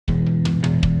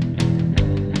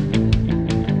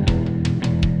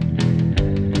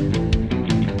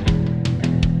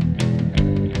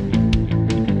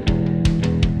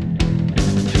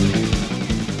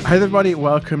Hi everybody,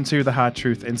 welcome to the Hard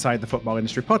Truth Inside the Football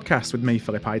Industry podcast with me,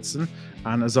 Philip Ideson,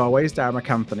 and as always, Dara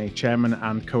McAnthony, chairman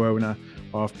and co-owner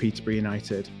of Peterborough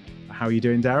United. How are you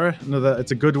doing, Dara?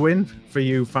 It's a good win for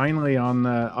you finally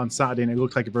on Saturday, and it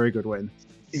looked like a very good win.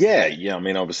 Yeah. I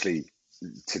mean, obviously,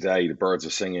 today the birds are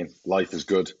singing. Life is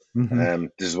good.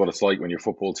 This is what it's like when your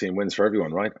football team wins for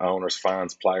everyone, right? Owners,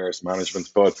 fans, players, management.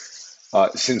 But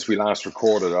since we last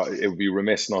recorded, it would be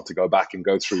remiss not to go back and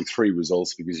go through three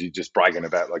results because you're just bragging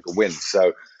about like a win.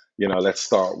 So, let's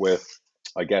start with,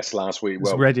 I guess, last week. It was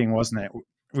Well, Reading, wasn't it?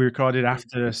 We recorded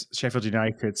after Sheffield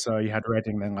United, so you had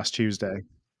Reading then last Tuesday.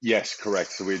 yes,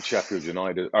 correct. So we had Sheffield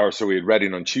United, or so we had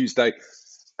Reading on Tuesday.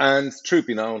 And truth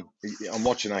be known, I'm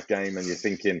watching that game and you're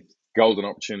thinking golden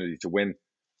opportunity to win.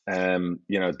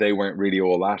 They weren't really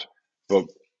all that, but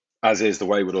as is the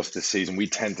way with us this season, we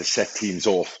tend to set teams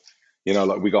off.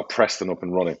 Like we got Preston up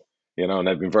and running, and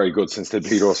they've been very good since they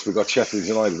beat us. We got Sheffield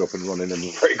United up and running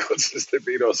and very good since they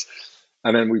beat us.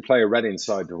 And then we play a Reading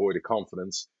side devoid of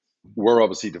confidence. We're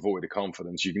obviously devoid of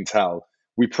confidence. You can tell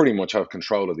we pretty much have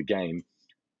control of the game.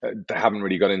 They haven't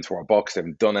really got into our box. They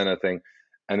haven't done anything.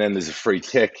 And then there's a free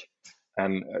kick.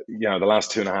 And, the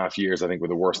last 2.5 years, I think, we're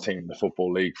the worst team in the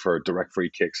Football League for direct free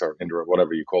kicks or indirect,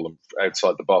 whatever you call them,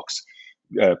 outside the box,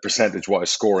 percentage-wise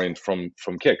scoring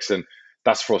from kicks. And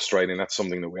that's frustrating. That's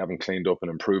something that we haven't cleaned up and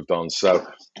improved on. So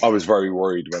I was very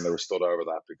worried when they were stood over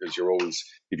that because you're always,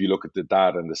 if you look at the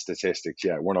data and the statistics,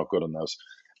 we're not good on those.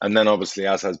 And then obviously,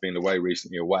 as has been the way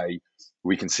recently away,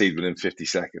 we concede within 50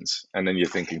 seconds. And then you're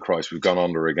thinking, Christ, we've gone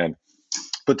under again.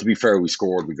 But to be fair, we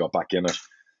scored, we got back in it.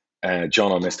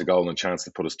 Jono missed a golden chance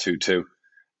to put us 2-2.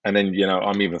 And then,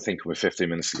 I'm even thinking with 15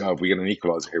 minutes to go, if we get an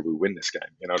equaliser here, we win this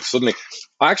game. Suddenly,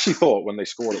 I actually thought when they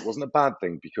scored, it wasn't a bad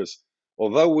thing because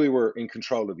although we were in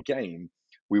control of the game,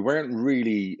 we weren't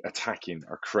really attacking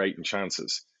or creating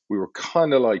chances. We were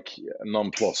kind of like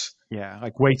non-plus. Yeah,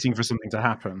 like waiting for something to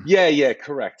happen. Yeah,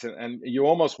 correct. And you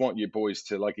almost want your boys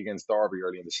to, like against Derby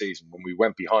early in the season, when we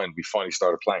went behind, we finally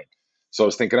started playing. So I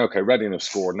was thinking, okay, Reading have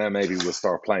scored. Now maybe we'll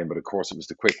start playing. But of course, it was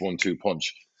the quick 1-2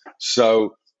 punch.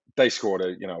 So they scored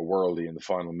a worldie in the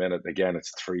final minute. Again,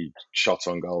 it's 3 shots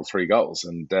on goal, 3 goals.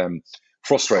 And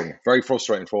frustrating, very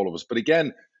frustrating for all of us. But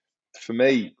again, for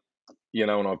me,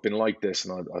 and I've been like this,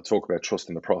 and I talk about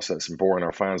trusting the process and boring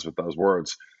our fans with those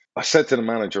words. I said to the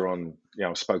manager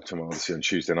spoke to him obviously on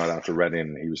Tuesday night after Reading,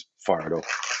 and he was fired up.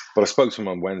 But I spoke to him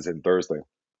on Wednesday and Thursday.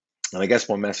 And I guess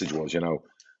my message was,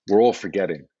 we're all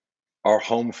forgetting our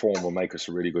home form will make us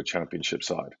a really good championship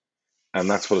side. And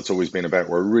that's what it's always been about.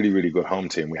 We're a really, really good home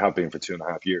team. We have been for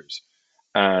 2.5 years.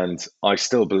 And I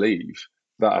still believe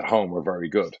that at home we're very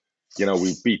good.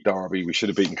 We beat Derby. We should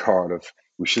have beaten Cardiff.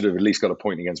 We should have at least got a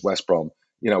point against West Brom.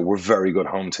 We're a very good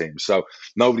home team. So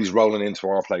nobody's rolling into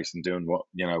our place and doing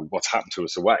what's happened to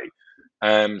us away.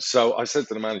 So I said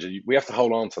to the manager, we have to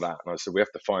hold on to that. And I said, we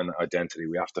have to find that identity.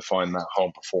 We have to find that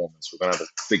home performance. We're going to have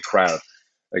a big crowd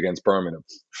against Birmingham.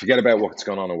 Forget about what's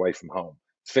going on away from home.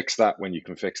 Fix that when you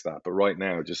can fix that. But right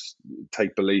now, just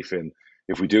take belief in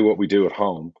if we do what we do at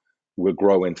home, we'll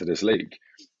grow into this league.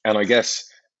 And I guess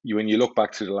when you look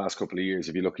back to the last couple of years,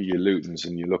 if you look at your Lutons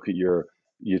and you look at your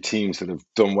teams that have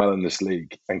done well in this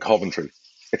league and Coventry,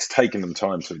 it's taken them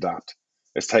time to adapt.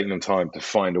 It's taken them time to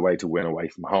find a way to win away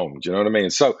from home. Do you know what I mean?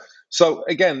 So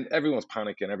again, everyone's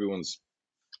panicking. Everyone's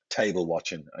table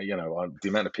watching. The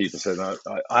amount of people said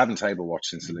I haven't table watched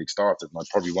since the league started, and I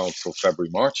probably won't till February,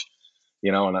 March.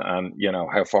 And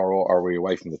how far are we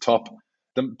away from the top?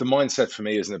 The mindset for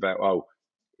me isn't about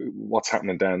what's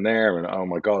happening down there and oh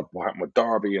my God, what happened with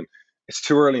Derby? And it's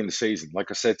too early in the season.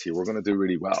 Like I said to you, we're going to do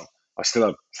really well. I still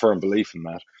have firm belief in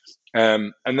that.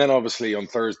 And then obviously on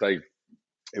Thursday,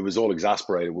 it was all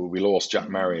exasperated. We lost Jack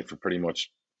Marriott for pretty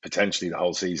much potentially the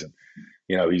whole season.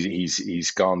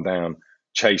 He's gone down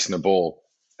chasing a ball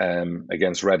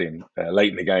against Reading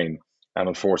late in the game, and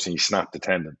unfortunately he snapped the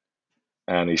tendon,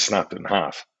 and he snapped it in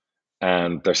half.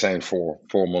 And they're saying 4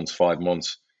 months, 5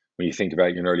 months. When you think about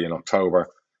it, you're early in October,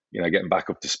 getting back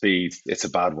up to speed, it's a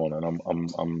bad one. And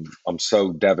I'm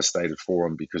so devastated for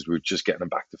him because we're just getting him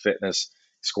back to fitness.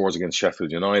 He scores against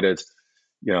Sheffield United,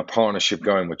 partnership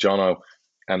going with Jono.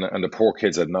 And the poor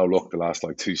kids had no luck the last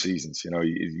 2 seasons.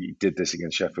 He did this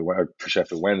against Sheffield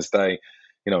Wednesday.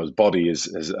 His body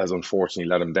has unfortunately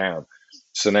let him down.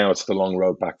 So now it's the long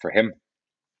road back for him.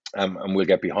 And we'll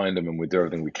get behind him and we'll do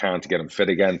everything we can to get him fit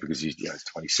again because he's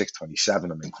 26, 27.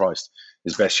 I mean, Christ,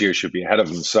 his best year should be ahead of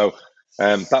him. So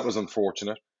that was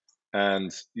unfortunate.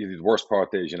 And the worst part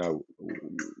is,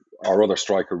 our other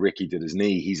striker, Ricky, did his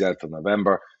knee. He's out for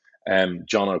November.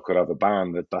 Jono could have a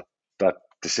ban. That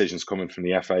decision's coming from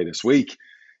the FA this week.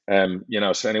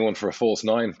 So anyone for a false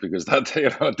nine, because that,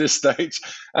 at this stage,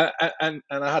 and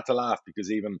I had to laugh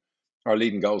because even our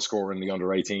leading goal scorer in the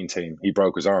under-18 team, he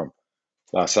broke his arm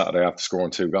last Saturday after scoring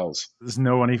 2 goals. There's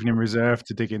no one even in reserve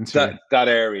to dig into. That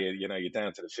area, you're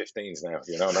down to the 15s now,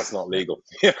 and that's not legal.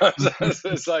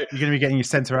 It's like you're going to be getting your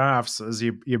centre halves as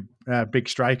your big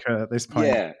striker at this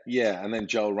point. Yeah. And then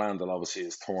Joel Randall obviously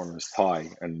has torn his thigh,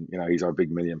 and he's our big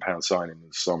 £1 million signing in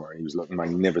the summer. He was looking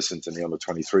magnificent in the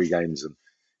under-23 games,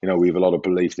 and we have a lot of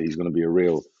belief that he's going to be a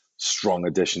real strong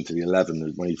addition to the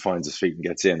 11 when he finds his feet and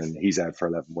gets in, and he's out for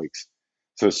 11 weeks.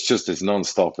 So it's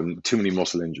non-stop and too many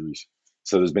muscle injuries.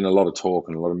 So there's been a lot of talk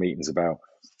and a lot of meetings about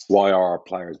why our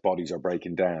players' bodies are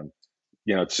breaking down.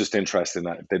 It's just interesting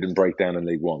that they didn't break down in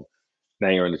League One. Now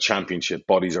you're in the Championship,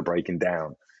 bodies are breaking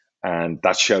down. And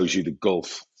that shows you the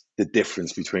gulf, the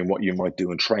difference between what you might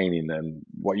do in training and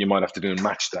what you might have to do in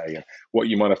match day and what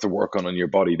you might have to work on your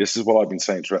body. This is what I've been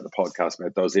saying throughout the podcast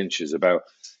about those inches, about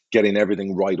getting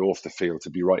everything right off the field to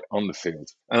be right on the field.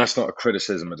 And that's not a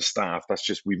criticism of the staff. That's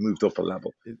just we've moved up a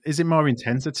level. Is it more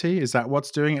intensity? Is that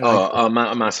what's doing it?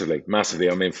 Massively.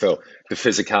 I mean, Phil, the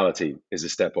physicality is a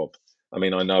step up. I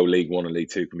mean, I know League One and League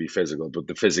Two can be physical, but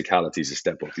the physicality is a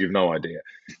step up. You've no idea.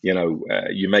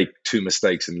 You make 2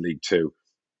 mistakes in League Two,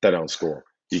 they don't score.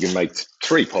 You can make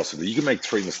 3 possibly. You can make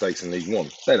 3 mistakes in League One,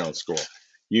 they don't score.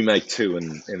 You make 2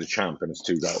 in the champ, and it's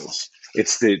 2 goals.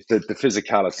 It's the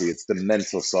physicality. It's the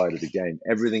mental side of the game.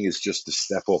 Everything is just a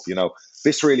step up.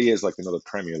 This really is like another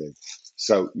Premier League.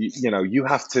 So you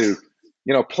have to.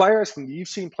 Players. You've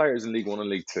seen players in League One and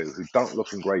League Two who don't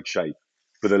look in great shape,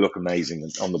 but they look amazing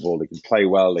on the ball. They can play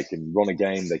well. They can run a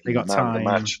game. They can man the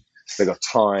match. They got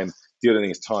time. The other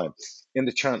thing is time. In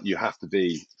the champ, you have to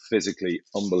be physically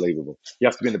unbelievable. You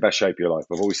have to be in the best shape of your life.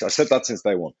 I said that since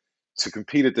day one. To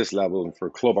compete at this level and for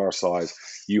a club our size,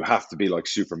 you have to be like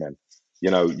Superman.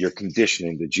 Your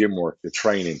conditioning, the gym work, the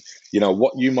training.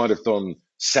 What you might have done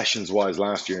sessions-wise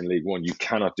last year in League One, you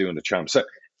cannot do in the champ. So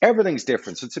everything's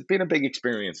different. So it's been a big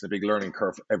experience and a big learning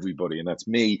curve for everybody. And that's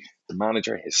me, the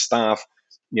manager, his staff.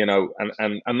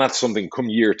 And that's something come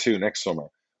year 2 next summer,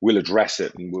 we'll address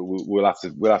it, and we'll have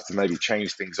to maybe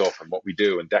change things up and what we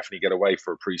do, and definitely get away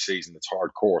for a pre-season that's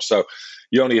hardcore. So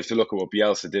you only have to look at what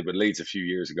Bielsa did with Leeds a few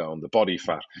years ago on the body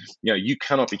fat. You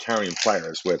cannot be carrying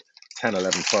players with 10,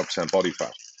 11, 12% body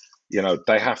fat.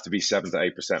 They have to be 7 to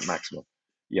 8% maximum.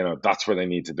 That's where they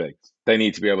need to be. They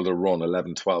need to be able to run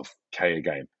 11, 12K a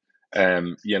game.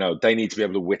 They need to be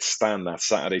able to withstand that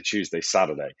Saturday, Tuesday,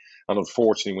 Saturday. And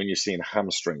unfortunately, when you're seeing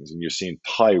hamstrings and you're seeing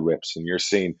thigh rips and you're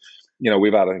seeing,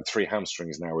 we've had, I think, 3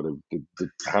 hamstrings now where the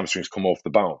hamstrings come off the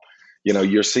bone.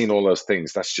 You're seeing all those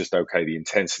things. That's just okay. The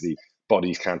intensity,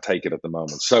 bodies can't take it at the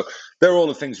moment. So they're all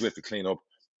the things we have to clean up.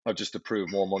 I've just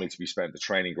approved more money to be spent in the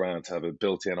training ground, to have a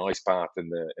built-in ice bath in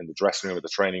the dressing room of the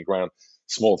training ground,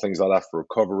 small things like that for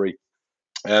recovery.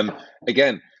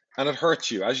 Again, and it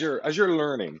hurts you as you're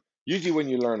learning. Usually when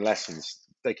you learn lessons,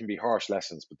 they can be harsh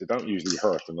lessons, but they don't usually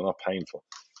hurt and they're not painful.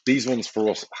 These ones for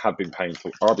us are being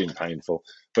painful.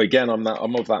 But again, I'm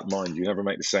of that mind. You never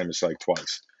make the same mistake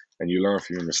twice, and you learn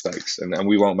from your mistakes, and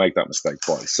we won't make that mistake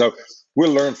twice. So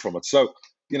we'll learn from it. So,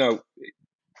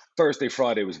 Thursday,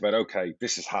 Friday was about, okay,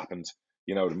 this has happened.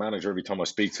 The manager, every time I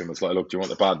speak to him, it's like, look, do you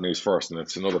want the bad news first? And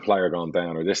it's another player gone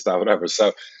down or this, that, whatever.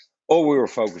 So all we were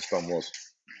focused on was,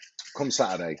 come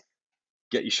Saturday,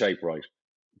 get your shape right,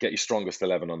 get your strongest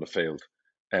 11 on the field.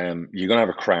 You're going to have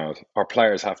a crowd. Our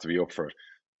players have to be up for it.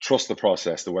 Trust the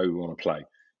process, the way we want to play.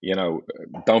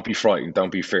 Don't be frightened.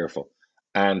 Don't be fearful.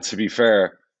 And to be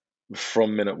fair,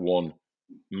 from minute 1,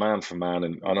 man for man,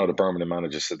 and I know the Birmingham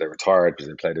managers said they were tired because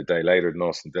they played a day later than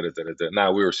us and did it.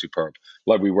 Now we were superb,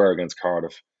 like we were against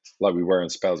Cardiff, like we were in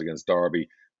spells against Derby.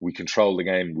 We controlled the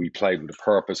game. We played with a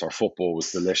purpose. Our football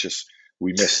was delicious.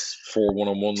 We missed 4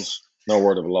 one-on-ones. No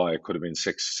word of a lie. It could have been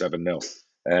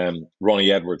 6-7-0.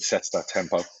 Ronnie Edwards sets that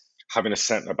tempo. Having a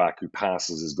centre back who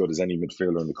passes as good as any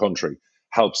midfielder in the country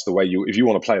helps the way if you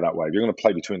want to play that way. If you're going to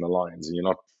play between the lines and you're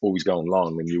not always going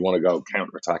long, and you want to go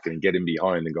counter-attacking and get in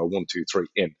behind and go 1, 2, 3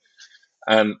 in.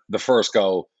 And the first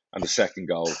goal and the second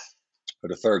goal, or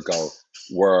the third goal,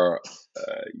 were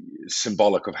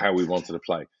symbolic of how we wanted to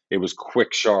play. It was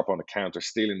quick, sharp on a counter,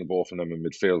 stealing the ball from them in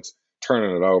midfield,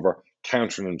 turning it over,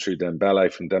 countering them through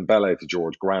Dembele, from Dembele to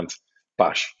George Grant,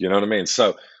 bash. You know what I mean?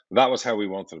 So that was how we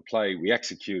wanted to play. We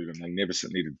executed it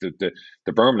magnificently.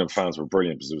 The Birmingham fans were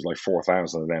brilliant because there was like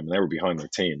 4,000 of them and they were behind their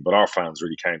team. But our fans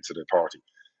really came to the party.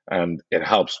 And it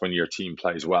helps when your team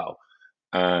plays well.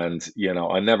 And,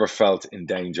 I never felt in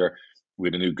danger. We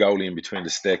had a new goalie in between the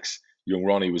sticks. Young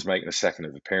Ronnie was making a second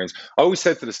appearance. I always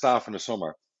said to the staff in the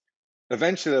summer,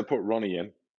 eventually they'll put Ronnie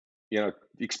in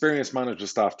experienced management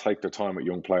staff take their time with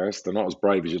young players. They're not as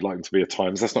brave as you'd like them to be at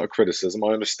times. That's not a criticism.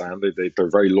 I understand. They're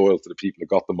very loyal to the people who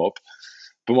got them up.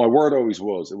 But my word always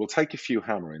was, it will take a few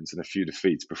hammerings and a few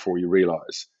defeats before you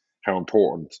realise how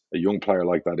important a young player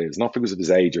like that is. Not because of his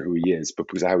age or who he is, but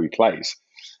because of how he plays.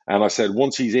 And I said,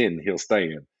 once he's in, he'll stay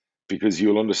in, because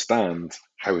you'll understand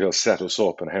how he'll set us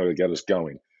up and how he'll get us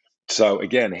going. So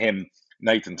again,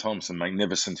 Nathan Thompson,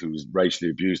 magnificent, who was racially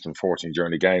abused, unfortunately,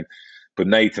 during the game. But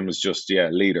Nathan was just,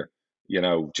 leader,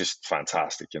 just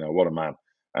fantastic, what a man.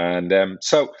 And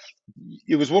so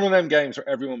it was one of them games where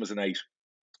everyone was an 8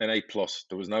 plus.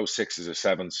 There was no 6s or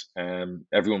 7s.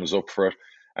 Everyone was up for it.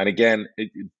 And again,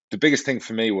 the biggest thing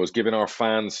for me was giving our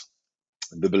fans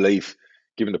the belief,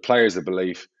 giving the players the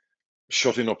belief,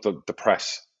 shutting up the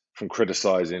press from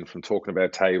criticising, from talking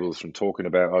about tables, from talking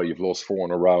about, oh, you've lost 4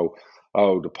 in a row,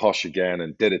 oh, the Posh again,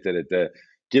 and did it.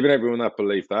 Giving everyone that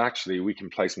belief that actually we can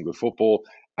play some good football,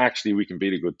 actually we can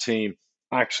beat a good team,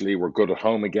 actually we're good at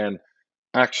home again,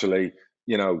 actually,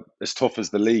 as tough as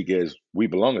the league is, we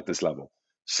belong at this level.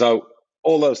 So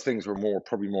all those things were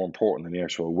probably more important than the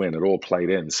actual win. It all played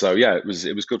in. So yeah, it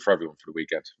was good for everyone for the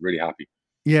weekend. Really happy.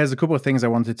 Yeah, there's a couple of things I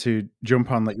wanted to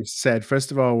jump on that you said.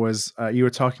 First of all was you were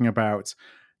talking about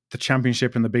the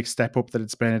championship and the big step up that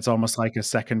it's been. It's almost like a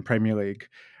second Premier League.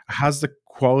 Has the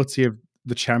quality of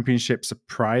the championship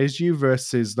surprised you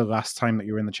versus the last time that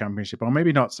you were in the championship? Or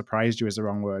maybe not surprised you is the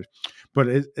wrong word, but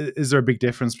is there a big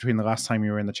difference between the last time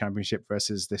you were in the championship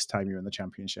versus this time you're in the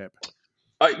championship?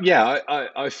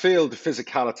 I feel the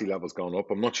physicality level's gone up.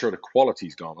 I'm not sure the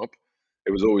quality's gone up.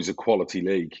 It was always a quality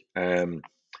league.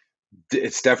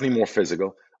 It's definitely more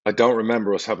physical. I don't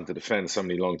remember us having to defend so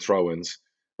many long throw-ins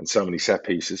and so many set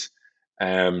pieces.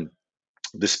 The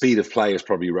speed of play has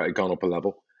probably gone up a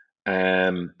level.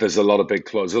 There's a lot of big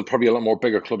clubs. There's probably a lot more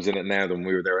bigger clubs in it now than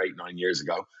we were there 8-9 years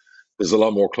ago. There's a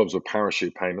lot more clubs with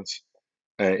parachute payments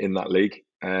in that league.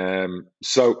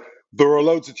 So there are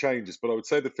loads of changes, but I would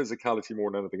say the physicality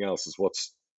more than anything else is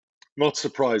what's not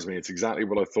surprised me. It's exactly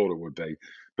what I thought it would be.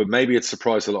 But maybe it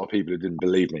surprised a lot of people who didn't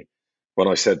believe me when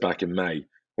I said back in May,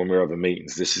 when we were having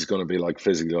meetings, this is going to be like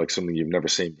physically like something you've never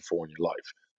seen before in your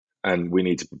life. And we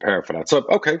need to prepare for that. So,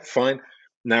 okay, fine.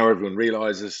 Now everyone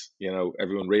realizes, we're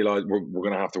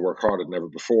going to have to work harder than ever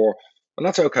before. And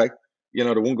that's okay.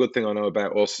 The one good thing I know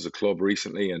about us as a club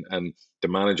recently and the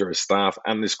manager, his staff,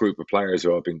 and this group of players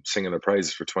who I've been singing their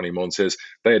praises for 20 months is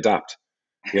they adapt,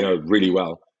 really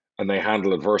well. And they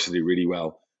handle adversity really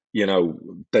well.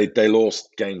 They lost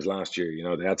games last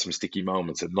year. They had some sticky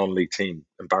moments. A non-league team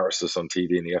embarrassed us on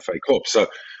TV in the FA Cup. So,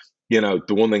 the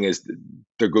one thing is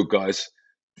they're good guys.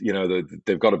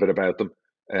 They've got a bit about them.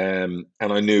 And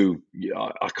I knew,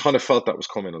 I kind of felt that was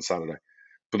coming on Saturday.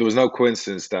 But there was no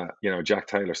coincidence that, Jack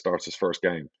Taylor starts his first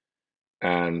game.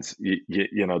 And,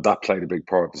 that played a big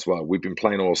part as well. We've been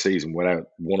playing all season without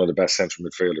one of the best central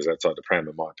midfielders outside the Prem,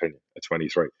 in my opinion, at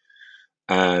 23.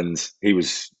 And he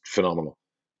was phenomenal,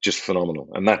 just phenomenal.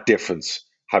 And that difference,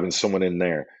 having someone in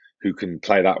there who can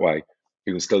play that way,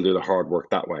 who can still do the hard work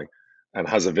that way, and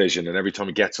has a vision, and every time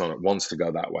he gets on it, wants to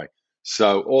go that way.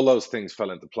 So all those things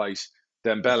fell into place.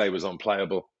 Dembele was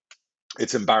unplayable.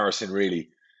 It's embarrassing, really,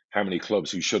 how many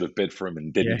clubs who should have bid for him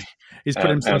and didn't. Yeah, he's put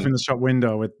himself in the shop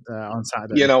window with on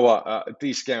Saturday. You know what?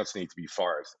 These scouts need to be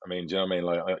fired. I mean, do you know what I mean?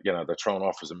 Like, they're throwing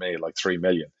offers at me like 3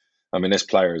 million. I mean, this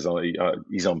player is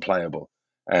he's unplayable.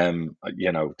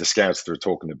 The scouts that are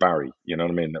talking to Barry, you know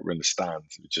what I mean, that were in the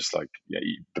stands, just like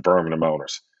the Birmingham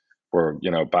owners were,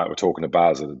 we're talking to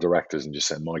Baz, the directors, and just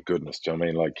saying, my goodness, do you know what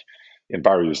I mean? Like, and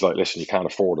Barry was like, listen, you can't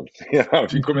afford him.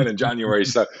 If you come in January.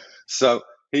 So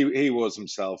he was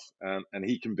himself, and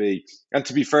he can be. And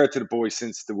to be fair to the boys,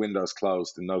 since the window's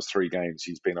closed in those 3 games,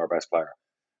 he's been our best player.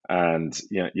 And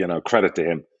credit to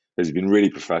him. He's been really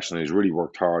professional. He's really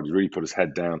worked hard. He's really put his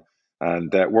head down,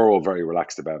 and we're all very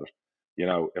relaxed about it.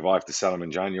 If I have to sell him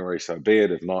in January, so be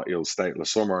it. If not, he'll stay till the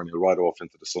summer and he'll ride off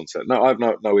into the sunset. No, I've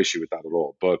no issue with that at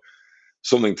all. But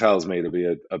something tells me it'll be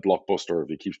a blockbuster if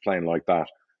he keeps playing like that.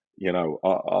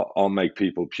 I'll make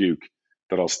people puke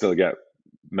that I'll still get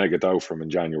mega dough from in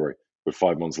January with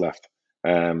 5 months left.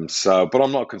 But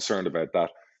I'm not concerned about that.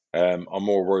 I'm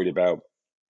more worried about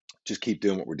just keep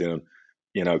doing what we're doing.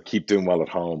 Keep doing well at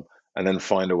home, and then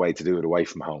find a way to do it away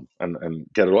from home and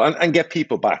get it all and get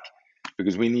people back.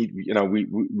 Because we need,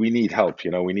 we need help.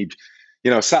 We need,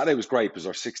 Saturday was great because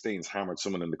our 16s hammered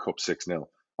someone in the cup 6-0.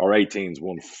 Our 18s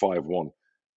won 5-1.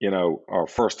 Our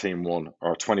first team won.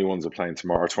 Our 21s are playing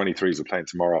tomorrow. Our 23s are playing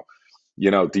tomorrow.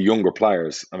 The younger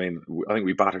players. I mean, I think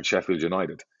we battered Sheffield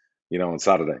United. On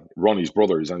Saturday. Ronnie's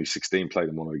brother, who's only 16, played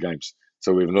in one of the games.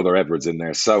 So we have another Edwards in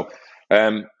there. So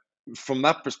from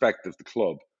that perspective, the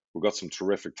club, We've got some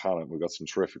terrific talent. We've got some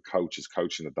terrific coaches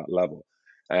coaching at that level.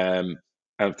 And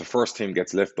if the first team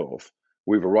gets liftoff,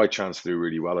 we have a right chance to do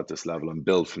really well at this level and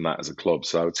build from that as a club.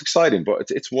 So it's exciting, but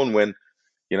it's one win.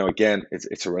 Again,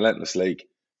 it's a relentless league.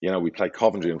 We play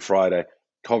Coventry on Friday.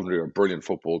 Coventry are a brilliant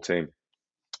football team.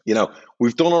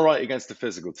 We've done all right against the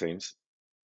physical teams.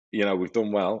 We've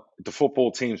done well. The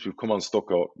football teams we've come unstuck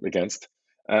against,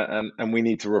 and we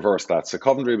need to reverse that. So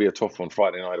Coventry will be a tough one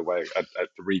Friday night away at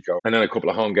the Rico, and then a couple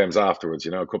of home games afterwards.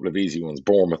 A couple of easy ones,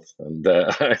 Bournemouth and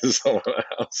someone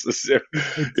else.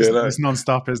 It's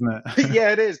non-stop, isn't it?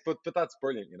 Yeah, it is, but that's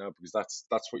brilliant, because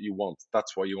that's what you want.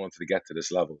 That's why you wanted to get to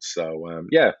this level. So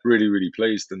really, really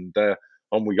pleased, and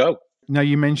on we go. Now,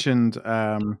 you mentioned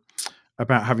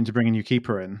about having to bring a new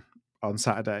keeper in on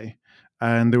Saturday.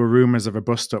 And there were rumours of a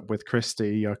bust-up with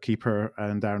Christie, your keeper,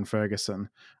 and Darren Ferguson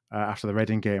after the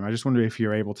Reading game. I just wonder if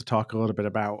you're able to talk a little bit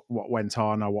about what went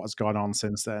on or what's gone on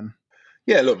since then.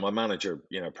 Yeah, look, my manager,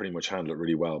 pretty much handled it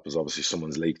really well because obviously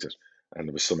someone's leaked it. And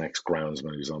there was some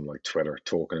ex-groundsman who's on like Twitter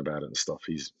talking about it and stuff.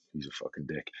 He's a fucking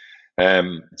dick.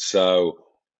 Darren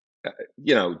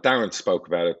spoke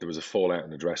about it. There was a fallout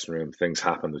in the dressing room. Things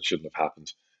happened that shouldn't have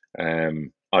happened.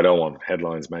 I don't want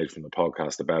headlines made from the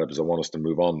podcast about it because I want us to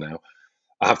move on now.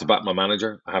 I have to back my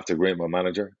manager. I have to agree with my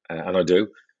manager, and I do.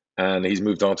 And he's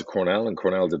moved on to Cornell, and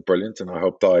Cornell did brilliant. And I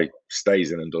hope Di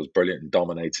stays in and does brilliant and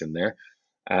dominates in there.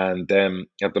 And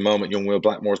at the moment, young Will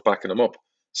Blackmore's backing him up.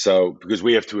 So because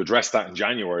we have to address that in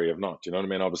January, if not, you know what I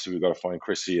mean? Obviously, we've got to find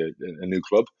Chrissy a new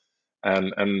club,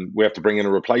 and we have to bring in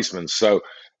a replacement. So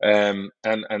and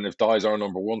if Di's our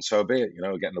number one, so be it.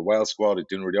 Getting the Wales squad, he's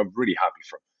doing really. I'm really happy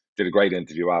for him. Did a great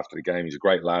interview after the game. He's a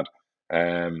great lad.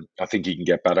 I think he can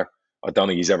get better. I don't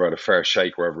think he's ever had a fair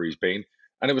shake wherever he's been.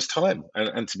 And it was time.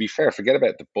 And to be fair, forget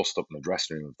about the bust up in the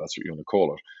dressing room, if that's what you want to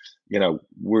call it.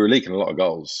 We were leaking a lot of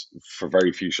goals for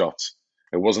very few shots.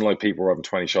 It wasn't like people were having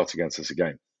 20 shots against us a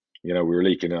game. We were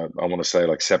leaking, I want to say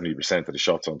like 70% of the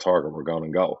shots on target were gone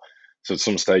in goal. So at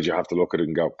some stage you have to look at it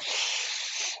and go,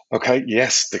 okay,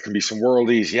 yes, there can be some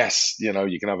worldies. Yes, you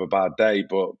can have a bad day,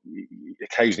 but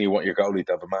occasionally you want your goalie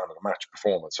to have a man of the match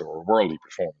performance or a worldly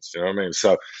performance. You know what I mean?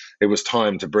 So it was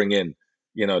time to bring in,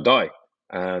 Di.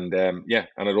 And and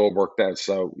it all worked out.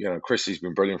 So, Chrissy's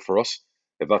been brilliant for us.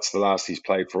 If that's the last he's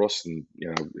played for us, and,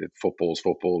 football's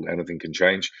football, anything can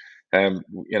change.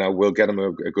 We'll get him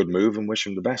a good move and wish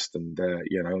him the best. And,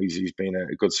 he's been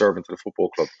a good servant to the football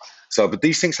club. So, but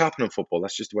these things happen in football.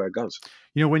 That's just the way it goes.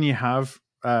 When you have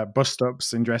bust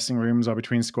ups in dressing rooms or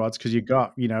between squads, because you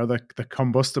got the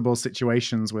combustible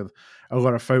situations with a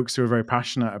lot of folks who are very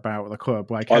passionate about the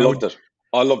club. Like I loved it.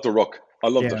 I loved the ruck. I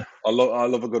loved Yeah. it. I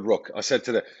love a good ruck. I said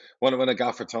to when a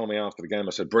gaffer told me after the game, I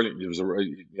said, brilliant. He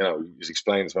was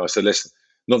explaining to me. I said, listen,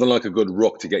 nothing like a good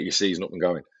ruck to get your season up and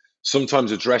going.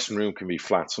 Sometimes a dressing room can be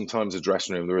flat. Sometimes a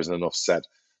dressing room there isn't enough said.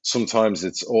 Sometimes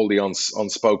it's all the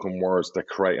unspoken words that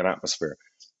create an atmosphere.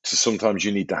 So sometimes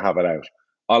you need to have it out.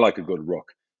 I like a good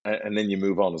ruck, and then you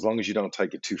move on. As long as you don't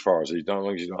take it too far, so as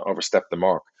long as you don't overstep the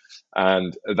mark,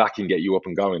 and that can get you up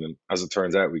and going. And as it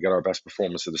turns out, we got our best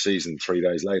performance of the season 3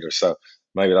 days later. So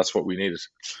maybe that's what we needed.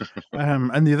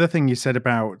 And the other thing you said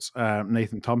about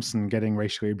Nathan Thompson getting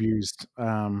racially abused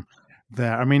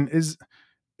there, I mean, is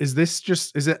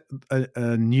it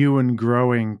a new and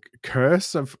growing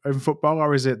curse of football,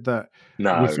 or is it that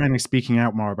we're finally speaking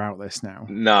out more about this now?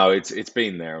 No, it's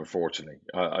been there, unfortunately.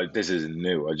 This isn't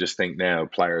new. I just think now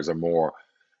players are more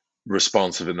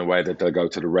responsive in the way that they'll go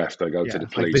to the ref, they'll go to the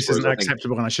police. Like, this isn't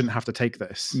acceptable and I shouldn't have to take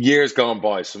this. Years gone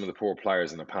by, some of the poor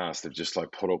players in the past have just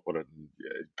like put up with it.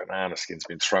 Banana skins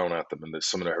being thrown at them, and there's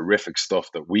some of the horrific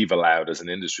stuff that we've allowed as an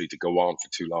industry to go on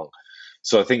for too long.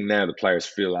 So I think now the players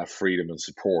feel that freedom and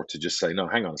support to just say, no,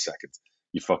 hang on a second,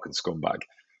 you fucking scumbag.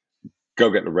 Go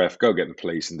get the ref, go get the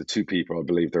police. And the two people, I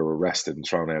believe, they were arrested and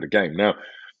thrown out of the game. Now,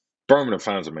 Birmingham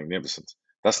fans are magnificent.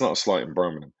 That's not a slight in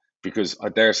Birmingham, because I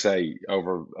dare say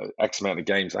over X amount of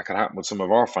games that could happen with some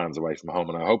of our fans away from home,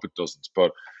 and I hope it doesn't.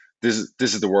 But this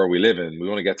is the world we live in. We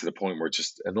want to get to the point where it's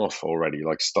just enough already.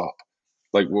 Like, stop.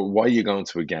 Like, why are you going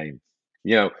to a game?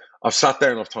 I've sat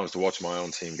there enough times to watch my own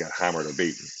team get hammered or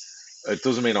beaten. It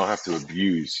doesn't mean I have to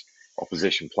abuse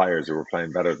opposition players who are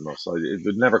playing better than us. It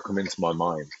would never come into my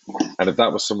mind. And if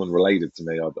that was someone related to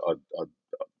me,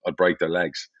 I'd break their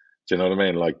legs. Do you know what I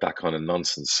mean? Like that kind of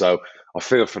nonsense. So I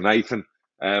feel for Nathan,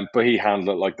 but he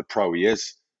handled it like the pro he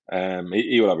is.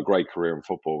 He will have a great career in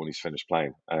football when he's finished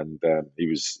playing. And he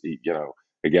was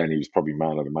probably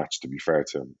man of the match, to be fair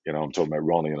to him. I'm talking about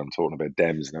Ronnie and I'm talking about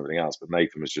Dems and everything else, but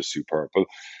Nathan was just superb. But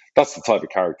that's the type of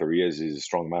character he is. He's a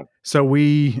strong man. So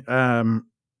we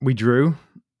drew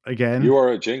again. You are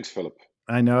a jinx, Philip.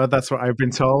 I know, that's what I've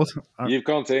been told. You've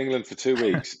gone to England for 2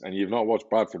 weeks and you've not watched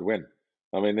Bradford win.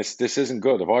 I mean, this isn't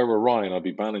good. If I were Ryan, I'd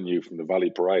be banning you from the Valley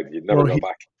Parade. You'd never Well, go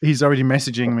back. he's already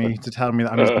messaging me to tell me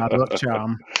that I'm his bad luck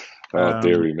charm. Oh,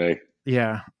 dearie me.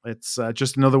 Yeah, it's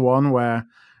just another one where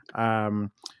it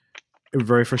was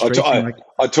very frustrating.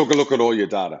 I took a look at all your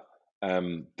data.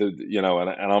 And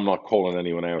I'm not calling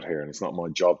anyone out here, and it's not my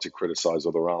job to criticize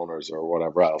other owners or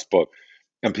whatever else.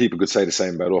 And people could say the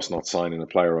same about us not signing a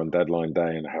player on deadline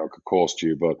day and how it could cost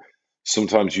you. But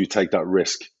sometimes you take that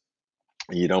risk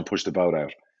and you don't push the boat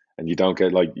out, and you don't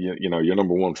get you're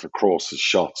number one for crosses,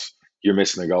 shots. You're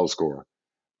missing a goal scorer,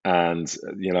 and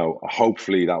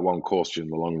hopefully that won't cost you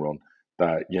in the long run.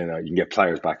 That you can get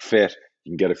players back fit, you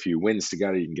can get a few wins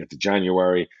together, you can get to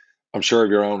January. I'm sure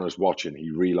if your owner's watching, he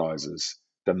realizes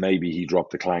that maybe he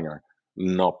dropped the clanger,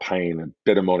 not paying a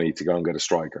bit of money to go and get a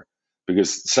striker.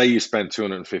 Because say you spent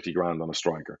 250 grand on a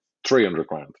striker, 300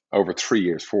 grand over 3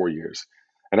 years, 4 years,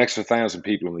 an extra 1,000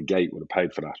 people on the gate would have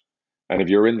paid for that. And if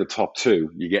you're in the top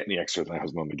two, you get the extra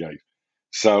 1,000 on the gate.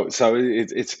 So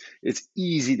it's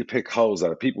easy to pick holes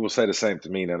at it. People will say the same to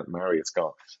me now that Marriott's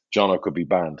gone. Jono could be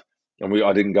banned, and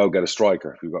I didn't go get a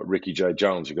striker. We've got Ricky J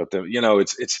Jones. You got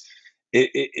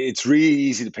it's really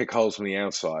easy to pick holes from the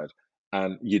outside,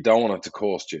 and you don't want it to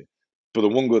cost you. But the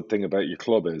one good thing about your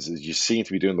club is you seem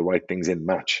to be doing the right things in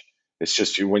match. It's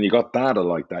just when you got data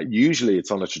like that, usually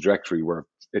it's on a trajectory where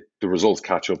the results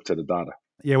catch up to the data.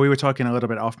 Yeah, we were talking a little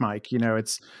bit off mic.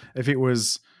 It's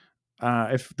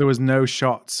if there was no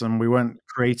shots and we weren't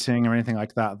creating or anything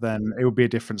like that, then it would be a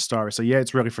different story. So yeah,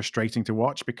 it's really frustrating to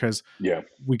watch because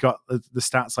we got the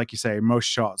stats, like you say, most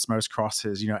shots, most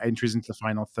crosses, entries into the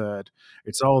final third.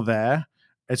 It's all there.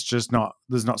 It's just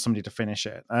there's not somebody to finish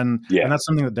it. And that's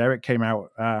something that Derek came out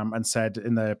and said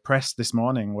in the press this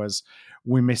morning was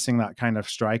we're missing that kind of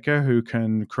striker who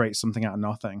can create something out of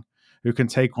nothing, who can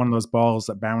take one of those balls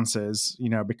that bounces,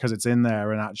 because it's in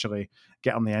there and actually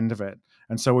get on the end of it.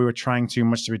 And so we were trying too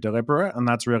much to be deliberate, and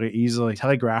that's really easily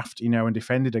telegraphed, and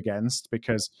defended against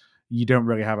because you don't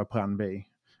really have a plan B.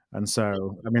 And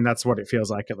so, I mean, that's what it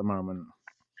feels like at the moment.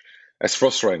 It's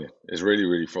frustrating. It's really,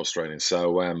 really frustrating.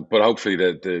 So, but hopefully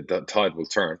the tide will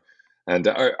turn. And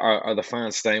are the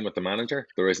fans staying with the manager?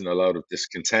 There isn't a lot of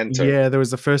discontent. Yeah, there was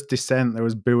the first dissent. There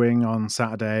was booing on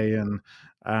Saturday, and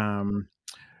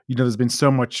there's been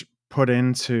so much put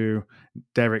into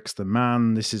Derek's the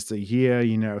man. This is the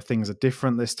year. Things are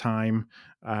different this time.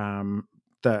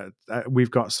 That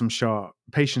we've got some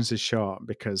patience is short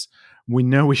because we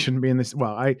know we shouldn't be in this.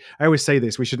 Well, I always say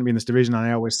this: we shouldn't be in this division, and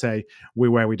I always say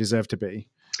we're where we deserve to be.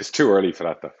 It's too early for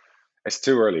that, though. It's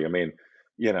too early. I mean,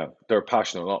 they're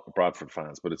passionate, a lot of Bradford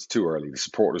fans, but it's too early. The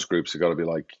supporters groups have got to be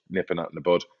like nipping that in the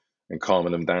bud and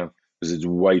calming them down because it's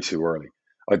way too early.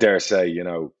 I dare say,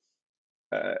 you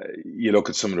look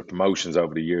at some of the promotions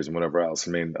over the years and whatever else.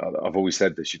 I mean, I've always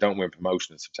said this: you don't win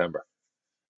promotion in September.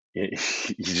 You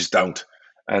just don't.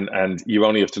 And you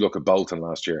only have to look at Bolton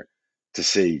last year to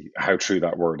see how true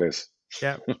that word is.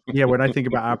 Yeah. When I think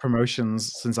about our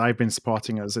promotions since I've been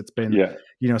supporting us, it's been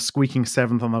squeaking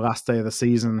 7th on the last day of the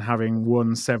season, having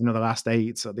won 7 of the last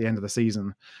 8 at the end of the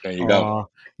season. There you go.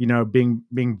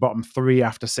 Being bottom 3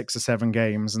 after 6 or 7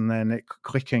 games, and then it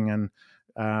clicking and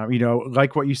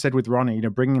like what you said with Ronnie,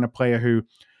 bringing in a player who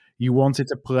you wanted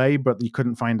to play but you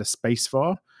couldn't find a space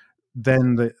for.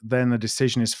 Then the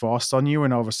decision is forced on you,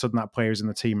 and all of a sudden that player is in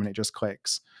the team, and it just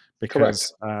clicks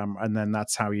because, and then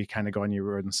that's how you kind of go on your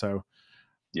run. So,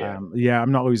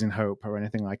 I'm not losing hope or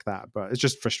anything like that, but it's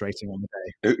just frustrating on the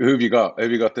day. Who have you got? Who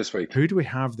have you got this week? Who do we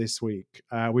have this week?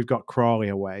 We've got Crawley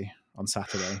away on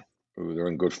Saturday. Ooh, they're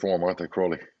in good form, aren't they,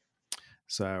 Crawley?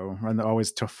 So, and they're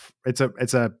always tough. It's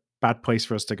a bad place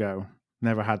for us to go.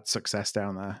 Never had success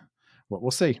down there. Well,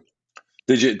 we'll see.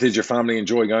 Did your family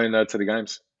enjoy going there to the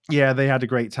games? Yeah, they had a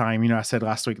great time. I said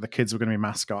last week the kids were going to be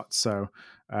mascots, so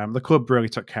the club really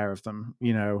took care of them.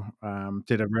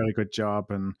 Did a really good job,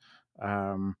 and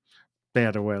they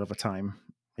had a whale of a time,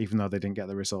 even though they didn't get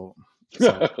the result.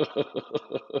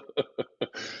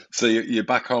 So you're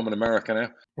back home in America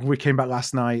now? We came back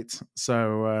last night,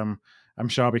 so I'm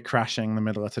sure I'll be crashing in the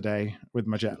middle of today with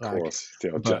my jet lag. Of course,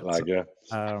 jet lag, yeah.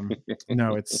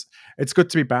 No, it's good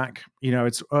to be back.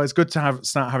 It's good to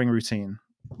start having routine.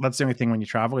 That's the only thing when you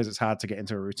travel is it's hard to get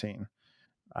into a routine.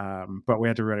 But we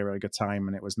had a really, really good time,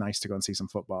 and it was nice to go and see some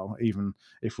football, even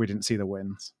if we didn't see the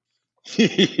wins.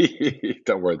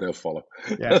 Don't worry, they'll follow.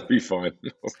 Yeah. That'll be fine.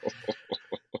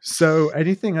 So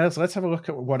anything else? Let's have a look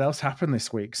at what else happened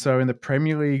this week. So in the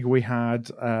Premier League, we had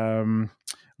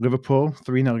Liverpool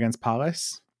 3-0 against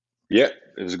Palace. Yeah,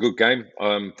 it was a good game.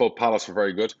 Thought Palace were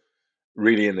very good,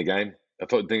 really in the game. I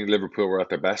think Liverpool were at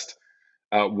their best.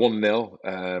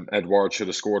 1-0. Edouard should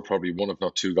have scored probably one, if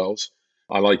not two goals.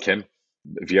 I like him.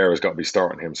 Vieira's got to be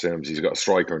starting him soon. He's got a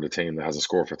striker in the team that hasn't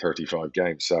scored for 35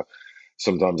 games. So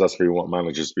sometimes that's where you want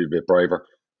managers to be a bit braver.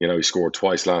 He scored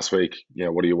twice last week.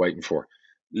 What are you waiting for?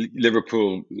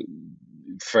 Liverpool,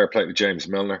 fair play to James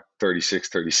Milner, 36,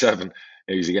 37.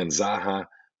 He's against Zaha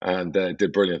and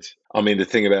did brilliant. I mean, the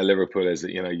thing about Liverpool is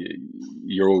that,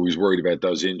 you're always worried about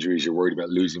those injuries. You're worried about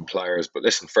losing players. But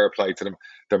listen, fair play to them.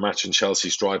 They're matching Chelsea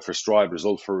stride for stride,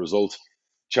 result for result.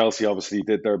 Chelsea obviously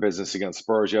did their business against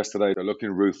Spurs yesterday. They're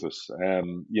looking ruthless.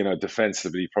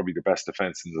 Defensively, probably the best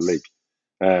defence in the league.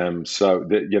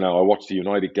 I watched the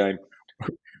United game.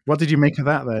 What did you make of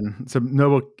that then? So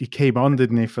Noble, he came on,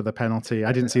 didn't he, for the penalty?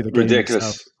 I didn't see the game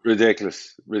itself.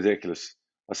 Ridiculous.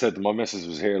 I said to my missus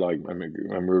was here, like,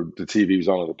 the TV was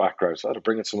on in the background, so I had to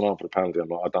bring in someone on for the penalty. I'm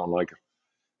like, I don't like it.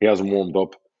 He hasn't warmed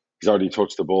up. He's already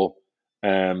touched the ball.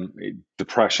 The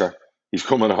pressure, he's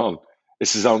coming on.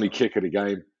 It's his only kick of the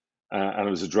game, and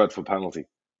it was a dreadful penalty.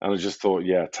 And I just thought,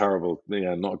 yeah, terrible.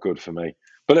 Yeah, not good for me.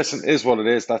 But listen, it is what it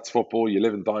is. That's football. You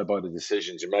live and die by the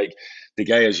decisions you make. De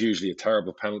Gea is usually a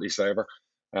terrible penalty saver.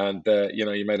 And,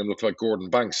 you made him look like Gordon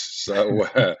Banks. So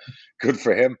good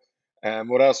for him.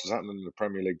 What else was happening in the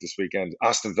Premier League this weekend?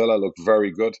 Aston Villa looked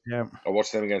very good. Yeah. I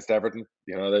watched them against Everton.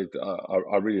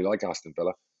 I really like Aston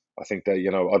Villa. I think they,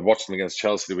 I'd watched them against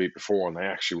Chelsea the week before, and they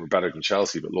actually were better than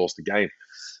Chelsea, but lost the game.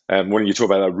 When you talk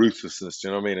about that ruthlessness, do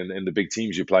you know what I mean? In the big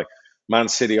teams you play. Man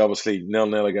City, obviously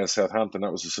 0-0 against Southampton.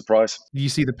 That was a surprise. You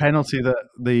see the penalty that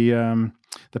the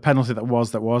penalty that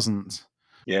wasn't.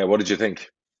 Yeah, what did you think?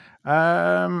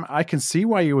 I can see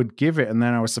why you would give it, and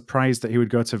then I was surprised that he would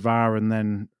go to VAR, and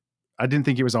then I didn't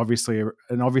think it was an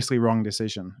obviously wrong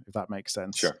decision, if that makes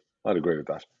sense. Sure, I'd agree with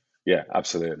that. Yeah,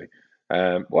 absolutely.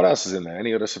 What else is in there?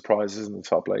 Any other surprises in the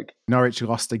top league? Norwich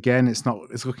lost again. It's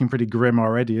looking pretty grim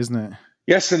already, isn't it?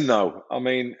 Yes and no. I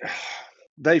mean,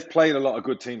 they've played a lot of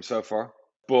good teams so far,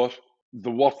 but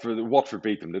the Watford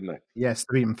beat them, didn't they? Yes,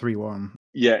 they beat them 3-1.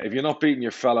 Yeah, if you're not beating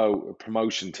your fellow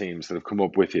promotion teams that have come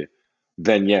up with you,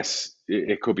 then yes,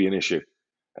 it could be an issue.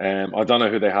 I don't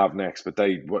know who they have next, but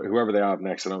whoever they have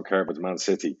next, I don't care if it's Man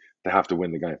City, they have to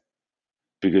win the game.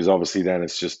 Because obviously then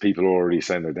it's just people already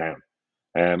saying they're down.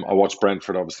 I watched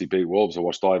Brentford obviously beat Wolves. I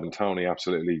watched Ivan Toney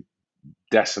absolutely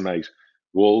decimate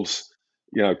Wolves.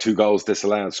 2 goals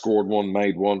disallowed, scored one,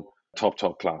 made one.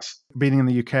 Top class. Being in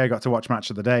the UK, I got to watch Match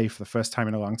of the Day for the first time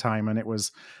in a long time, and it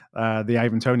was the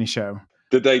Ivan Toney show.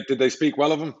 Did they speak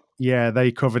well of him? Yeah,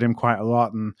 they covered him quite a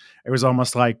lot, and it was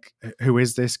almost like, who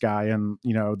is this guy? And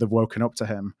they've woken up to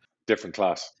him. Different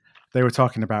class. They were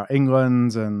talking about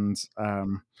England, and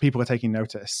people are taking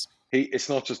notice. It's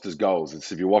not just his goals.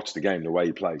 It's if you watch the game, the way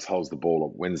he plays, holds the ball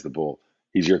up, wins the ball.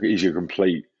 He's your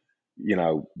complete,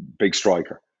 big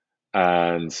striker.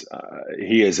 And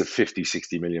he is a 50,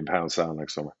 60 million pound sale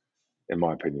next summer, in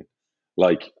my opinion.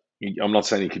 Like, I'm not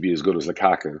saying he could be as good as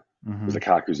Lukaku, because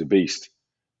Lukaku's a beast,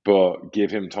 but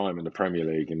give him time in the Premier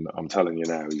League, and I'm telling you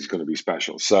now, he's going to be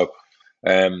special. So,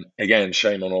 again,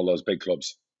 shame on all those big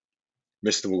clubs.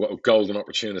 Missed the golden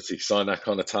opportunity, sign that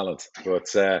kind of talent.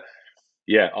 But,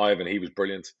 Ivan, he was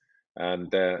brilliant. And,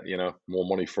 more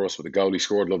money for us with the goal he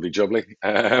scored, lovely jubbly.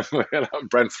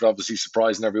 Brentford obviously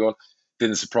surprising everyone.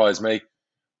 Didn't surprise me.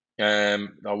 I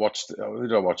watched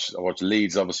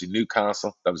Leeds, obviously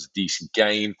Newcastle. That was a decent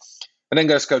game. And then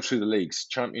let's go through the leagues.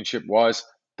 Championship wise,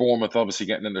 Bournemouth obviously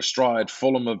getting in their stride.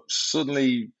 Fulham have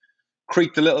suddenly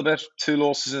creaked a little bit. 2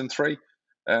 losses in 3.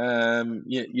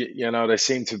 They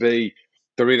seem to be,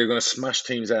 they're either going to smash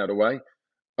teams out of the way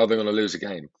or they're going to lose a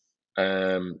game.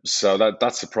 So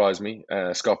that surprised me.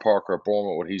 Scott Parker at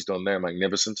Bournemouth, what he's done there,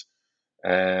 magnificent.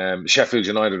 Sheffield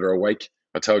United are awake.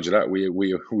 I told you that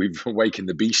we've awakened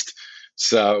the beast.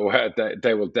 So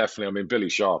they will definitely. I mean, Billy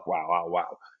Sharp. Wow.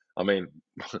 I mean,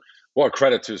 what a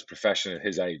credit to his profession at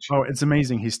his age. Oh, it's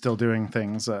amazing he's still doing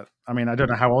things. I don't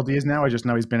know how old he is now. I just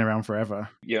know he's been around forever.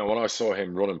 When I saw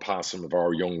him running past some of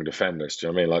our young defenders, do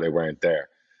you know what I mean? Like they weren't there.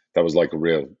 That was like a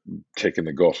real kick in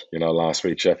the gut. Last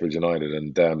week Sheffield United,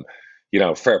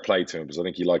 and fair play to him because I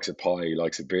think he likes a pie, he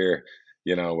likes a beer,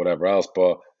 whatever else.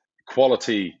 But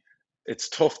quality. It's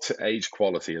tough to age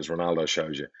quality, as Ronaldo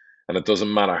shows you. And it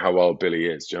doesn't matter how old Billy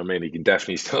is. Do you know what I mean? He can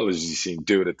definitely still, as you see him,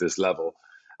 do it at this level.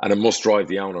 And it must drive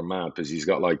the owner mad because he's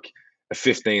got like a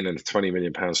 15 and a 20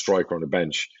 million pound striker on the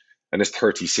bench. And this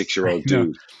 36-year-old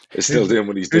dude is still doing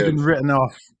what he's doing. He's been written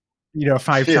off,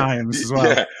 5 times as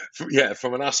well. Yeah,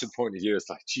 from an asset point of view, it's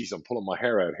like, geez, I'm pulling my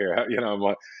hair out here. I'm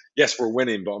like, yes, we're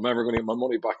winning, but I'm never going to get my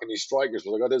money back in these strikers.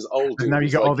 But I got this old dude. And now you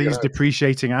got all these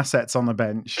depreciating assets on the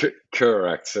bench.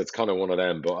 Correct. So it's kind of one of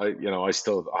them. But I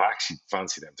actually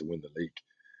fancy them to win the league.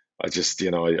 I just,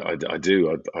 I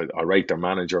do. I rate their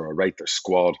manager. I rate their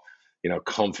squad.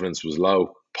 Confidence was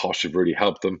low. Posh have really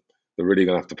helped them. They're really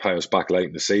going to have to pay us back late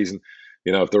in the season.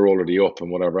 If they're already up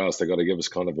and whatever else, they got to give us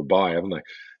kind of a buy, haven't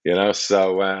they?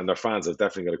 So and their fans have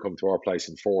definitely got to come to our place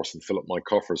in force and fill up my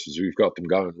coffers because we've got them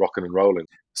going, rocking and rolling.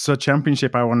 So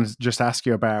Championship, I want to just ask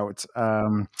you about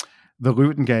the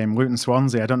Luton game, Luton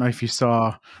Swansea. I don't know if you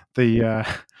saw the,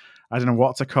 I don't know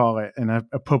what to call it in a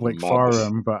public Madness.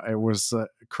 forum, but it was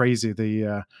crazy.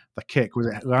 The kick, was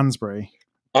it Lansbury?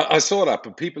 I saw that,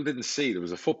 but people didn't see there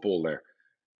was a football there.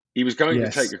 He was going to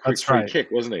take Yes, a quick that's free right. kick,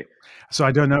 wasn't he? So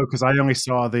I don't know because I only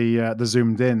saw the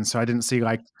zoomed in, so I didn't see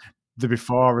like the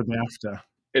before and the after.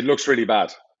 It looks really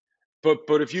bad. But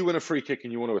if you win a free kick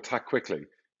and you want to attack quickly,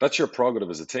 that's your prerogative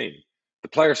as a team. The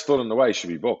player stood in the way should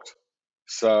be booked.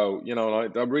 So,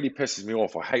 that really pisses me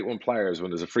off. I hate when players,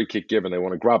 when there's a free kick given, they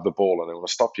want to grab the ball and they want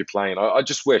to stop you playing. I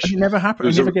just And wish it never happens. there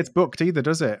It was never gets booked either,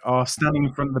 does it? Or standing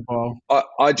in front of the ball.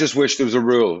 I just wish there was a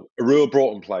rule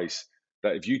brought in place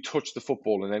that if you touch the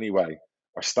football in any way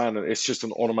or standing, it's just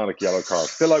an automatic yellow card.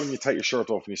 Feel like when you take your shirt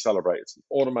off and you celebrate, it's an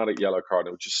automatic yellow card.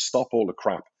 It would just stop all the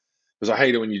crap. Because I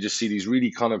hate it when you just see these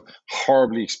really kind of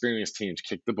horribly experienced teams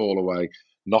kick the ball away,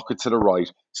 knock it to the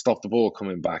right, stop the ball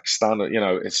coming back, stand it.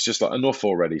 It's just like enough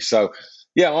already. So,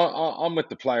 yeah, I'm with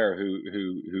the player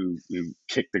who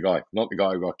kicked the guy, not the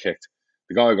guy who got kicked.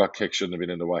 The guy who got kicked shouldn't have been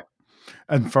in the way.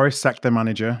 And Forest sacked their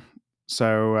manager.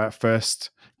 So first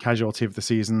casualty of the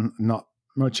season, not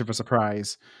much of a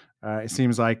surprise. It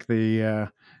seems like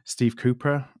the Steve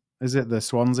Cooper, is it, the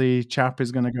Swansea chap,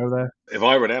 is going to go there? If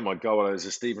I were them, I'd go as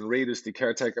a Stephen Reid as the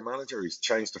caretaker manager. He's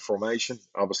changed the formation,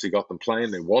 obviously got them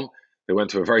playing. They won. They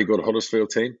went to a very good Huddersfield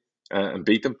team and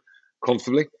beat them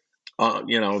comfortably. I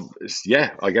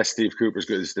guess Steve Cooper's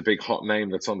good is the big hot name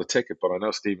that's on the ticket, but I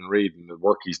know Stephen Reid and the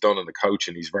work he's done and the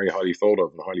coaching, he's very highly thought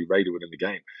of and highly rated within the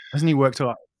game. Hasn't he worked a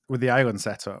lot with the island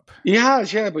setup? He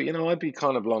has, yeah, but I'd be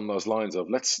kind of along those lines of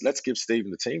let's give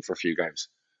Stephen the team for a few games.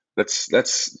 Let's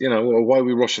why are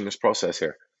we rushing this process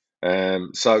here?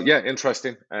 So yeah,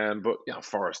 interesting. But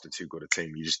Forest are too good a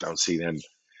team. You just don't see them,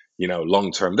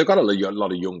 long term. They've got a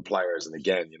lot of young players, and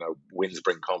again, wins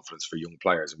bring confidence for young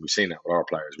players, and we've seen that with our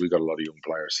players. We've got a lot of young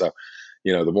players, so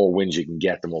the more wins you can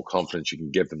get, the more confidence you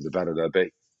can give them, the better they'll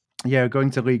be. Yeah,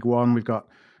 going to League One, we've got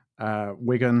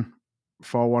Wigan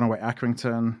 4-1 away at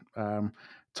Accrington,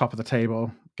 top of the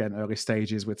table, getting early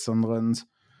stages with Sunderland.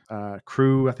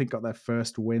 Crew, I think, got their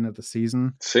first win of the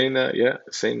season. Seen that, yeah,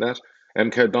 seen that.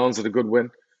 MK Dons had a good win.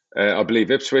 I believe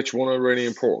Ipswich won a really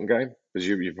important game because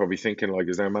you're probably thinking, like,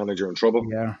 is their manager in trouble?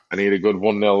 Yeah. And he had a good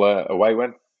 1-0 away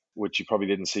win, which you probably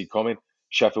didn't see coming.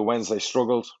 Sheffield Wednesday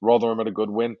struggled. Rotherham had a good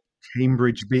win.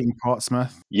 Cambridge beating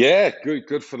Portsmouth. Yeah,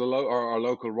 good for our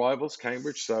local rivals,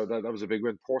 Cambridge. So that was a big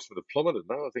win. Portsmouth have plummeted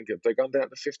now. I think they've gone down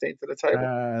to 15th of the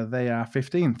table. They are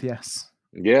 15th, yes.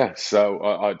 Yeah, so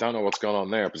I don't know what's going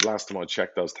on there because last time I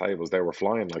checked those tables, they were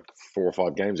flying like 4 or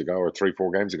 5 games ago or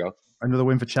 3-4 games ago. Another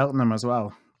win for Cheltenham as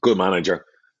well. Good manager.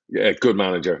 Yeah, good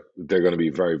manager. They're going to be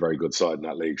a very, very good side in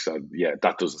that league. So, yeah,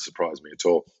 that doesn't surprise me at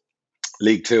all.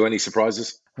 League Two, any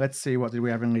surprises? Let's see, what did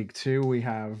we have in League Two? We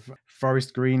have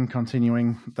Forest Green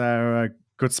continuing their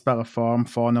good spell of form,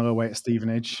 4-0 away at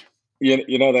Stevenage.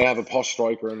 They have a posh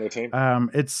striker in their team.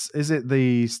 Is it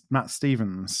the Matt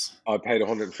Stevens? I paid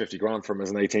 150 grand for him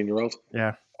as an 18-year-old.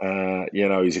 Yeah.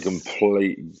 He's a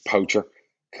complete poacher,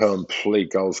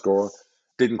 complete goal scorer.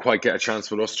 Didn't quite get a chance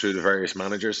with us through the various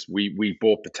managers. We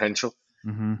bought potential.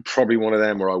 Mm-hmm. Probably one of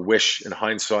them where I wish, in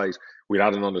hindsight, we'd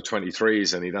had an under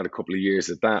 23s and he'd had a couple of years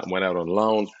at that and went out on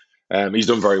loan. He's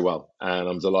done very well, and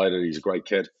I'm delighted. He's a great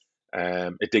kid.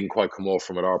 It didn't quite come off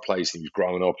from at our place. He was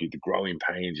growing up. He had the growing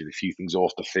pains. He had a few things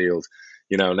off the field.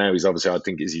 Now he's obviously, I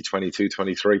think, is he 22,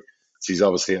 23? So he's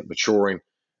obviously at maturing.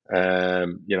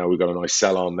 We've got a nice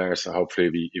sell on there. So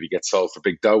hopefully if he gets sold for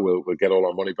big dough, we'll get all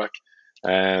our money back.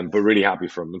 But really happy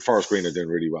for him. And Forest Green are doing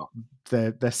really well.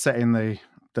 They're setting the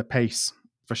pace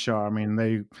for sure. I mean,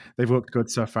 they've looked good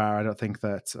so far. I don't think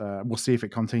that we'll see if it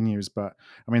continues, but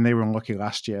I mean, they were unlucky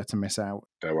last year to miss out.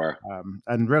 They were,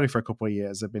 and really for a couple of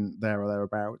years they've been there or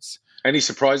thereabouts. Any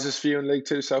surprises for you in League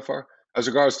Two so far, as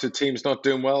regards to teams not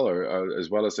doing well or as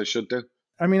well as they should do?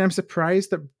 I mean, I'm surprised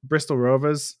that Bristol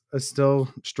Rovers are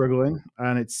still struggling,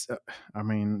 and it's.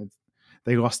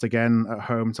 They lost again at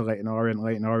home to Leyton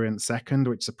Orient second,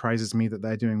 which surprises me that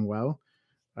they're doing well.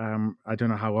 I don't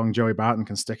know how long Joey Barton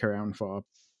can stick around for.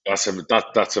 That's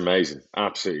amazing.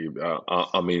 Absolutely.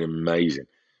 Amazing.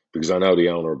 Because I know the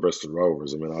owner of Bristol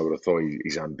Rovers. I mean, I would have thought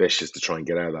he's ambitious to try and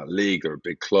get out of that league. They're a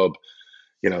big club.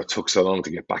 It took so long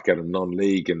to get back out of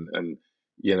non-league and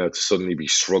to suddenly be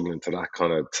struggling to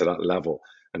that level.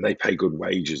 and they pay good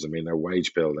wages. I mean, their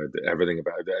wage bill, everything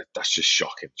about it, that's just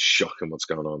shocking what's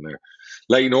going on there.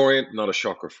 Leighton Orient, not a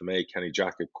shocker for me. Kenny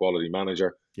Jackett, quality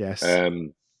manager. Yes.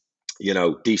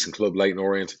 Decent club, Leighton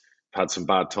Orient. Had some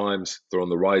bad times. They're on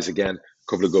the rise again. A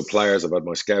couple of good players. I've had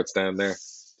my scouts down there.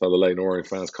 Tell the Leighton Orient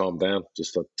fans calm down.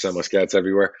 Just send my scouts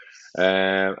everywhere.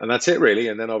 And that's it really.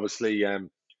 And then obviously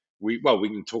we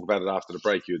can talk about it after the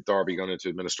break. You had Derby going into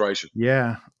administration.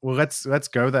 Yeah. Well, let's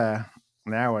go there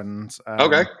now. And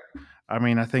Okay. I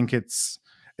mean, I think it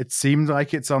seemed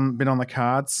like it's been on the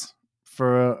cards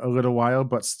for a little while,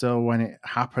 but still, when it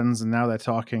happens, and now they're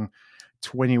talking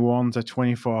 21 to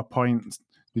 24 point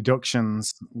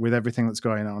deductions with everything that's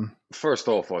going on. First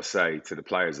off, I say to the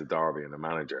players of Derby and the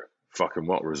manager, fucking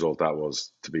what result that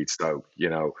was to beat Stoke,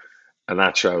 and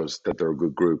that shows that they're a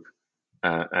good group.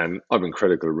 And I've been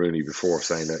critical of Rooney before,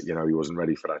 saying that he wasn't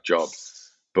ready for that job.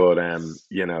 But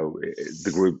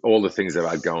the group, all the things they've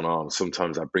had going on,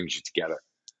 sometimes that brings you together.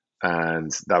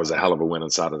 And that was a hell of a win on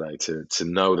Saturday to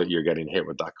know that you're getting hit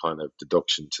with that kind of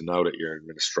deduction, to know that you're in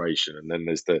administration, and then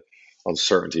there's the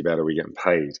uncertainty about are we getting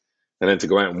paid, and then to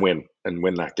go out and win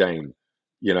that game,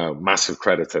 massive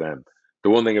credit to them.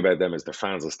 The one thing about them is the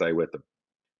fans will stay with them.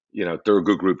 They're a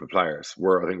good group of players.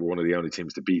 I think we're one of the only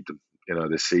teams to beat them,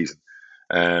 this season.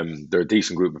 They're a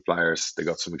decent group of players. They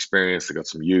got some experience. They got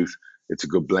some youth. It's a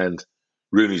good blend.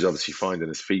 Rooney's obviously finding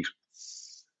his feet.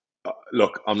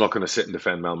 Look, I'm not going to sit and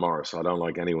defend Mel Morris. I don't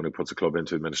like anyone who puts a club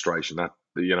into administration. That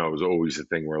was always a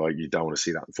thing where like you don't want to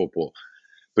see that in football.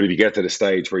 But if you get to the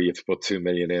stage where you have to put 2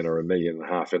 million in or 1.5 million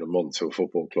in a month to a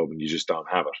football club and you just don't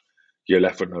have it, you're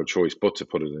left with no choice but to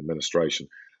put it in administration.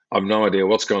 I've no idea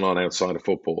what's going on outside of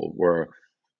football where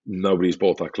nobody's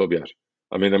bought that club yet.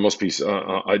 I mean, there must be.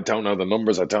 I don't know the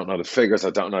numbers. I don't know the figures.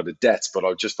 I don't know the debts. But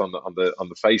I just on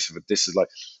the face of it, this is like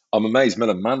I'm amazed.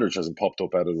 Milan Mandaric hasn't popped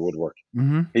up out of the woodwork.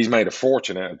 Mm-hmm. He's made a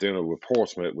fortune out of doing it with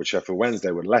Portsmouth, with Sheffield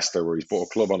Wednesday, with Leicester, where he's bought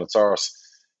a club on its arse.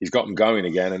 He's got them going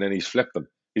again, and then he's flipped them.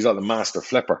 He's like the master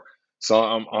flipper. So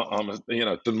I'm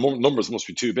the numbers must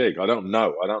be too big. I don't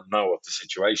know. I don't know what the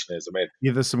situation is. I mean,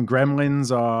 either some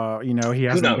gremlins, or he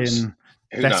hasn't been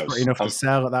desperate enough to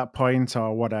sell at that point,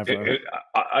 or whatever.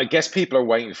 I guess people are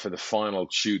waiting for the final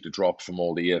shoe to drop from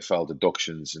all the EFL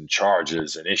deductions and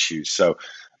charges and issues. So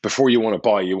before you want to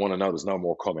buy, you want to know there's no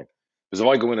more coming. Because if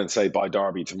I go in and say buy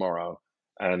Derby tomorrow,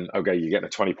 and okay, you're getting a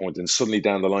 20 point, and suddenly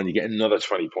down the line you get another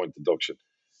 20 point deduction.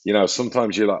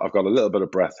 Sometimes you're like, I've got a little bit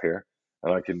of breath here,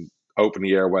 and I can open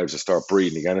the airwaves and start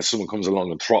breathing again. And someone comes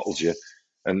along and throttles you,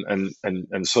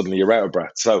 and suddenly you're out of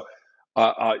breath. So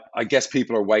I guess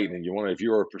people are waiting, and if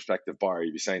you're a prospective buyer,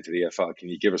 you'd be saying to the EFL, can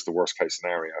you give us the worst case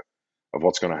scenario of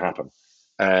what's going to happen?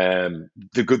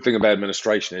 The good thing about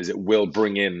administration is it will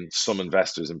bring in some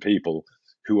investors and people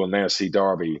who will now see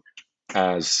Derby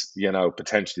as,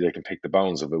 potentially they can pick the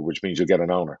bones of it, which means you'll get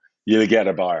an owner. You'll get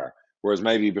a buyer. Whereas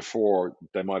maybe before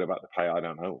they might have had to pay, I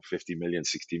don't know, 50 million,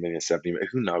 60 million, 70 million,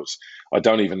 who knows? I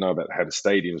don't even know about how the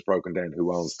stadium is broken down,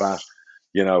 who owns that.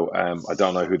 I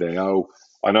don't know who they owe.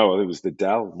 I know it was the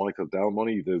Michael Dell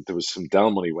money. There was some Dell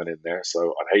money went in there. So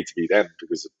I'd hate to be them,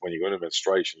 because when you go into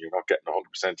administration, you're not getting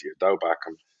 100% of your dough back.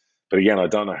 But again, I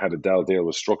don't know how the Dell deal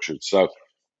was structured. So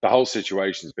the whole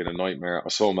situation has been a nightmare. I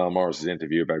saw Mel Morris's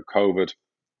interview about COVID,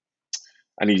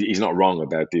 and he's not wrong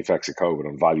about the effects of COVID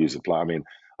on values of play. I mean,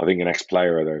 I think an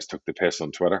ex-player of theirs took the piss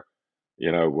on Twitter.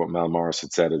 What Mel Morris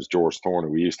had said, it was George Thorne,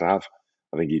 who we used to have.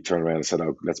 I think he turned around and said,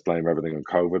 oh, let's blame everything on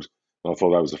COVID. And I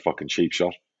thought that was a fucking cheap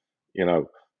shot.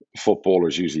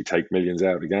 Footballers usually take millions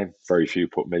out of the game. Very few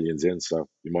put millions in. So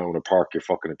you might want to park your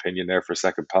fucking opinion there for a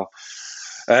second, pal.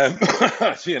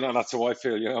 That's how I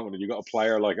feel, when you got a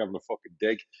player like having a fucking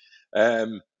dig.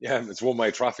 It's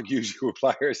one-way traffic usually with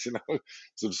players,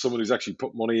 So if someone who's actually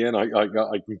put money in, I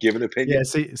can give an opinion.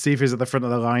 Yeah, see if he's at the front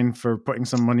of the line for putting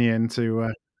some money into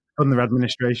under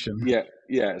administration.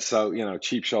 Yeah. So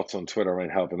cheap shots on Twitter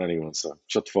ain't helping anyone. So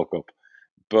shut the fuck up.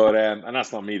 But and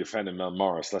that's not me defending Mel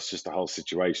Morris. That's just the whole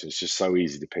situation. It's just so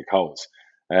easy to pick holes.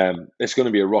 It's going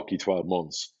to be a rocky 12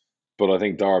 months, but I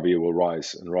think Derby will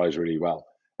rise really well,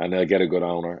 and they'll get a good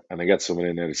owner, and they get someone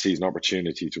in there that sees an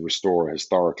opportunity to restore a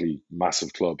historically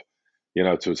massive club,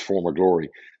 to its former glory.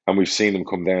 And we've seen them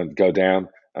go down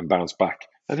and bounce back.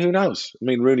 And who knows? I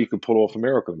mean, Rooney could pull off a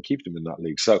miracle and keep them in that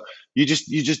league. So you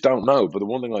just don't know. But the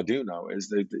one thing I do know is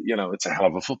that it's a hell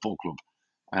of a football club.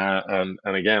 And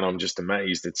again, I'm just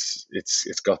amazed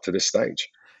it's got to this stage.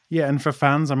 Yeah, and for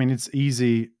fans, I mean, it's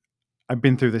easy. I've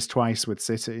been through this twice with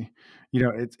City.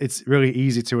 It's really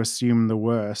easy to assume the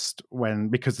worst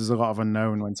because there's a lot of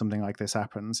unknown when something like this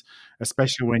happens,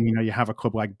 especially when you have a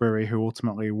club like Bury who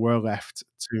ultimately were left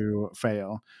to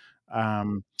fail.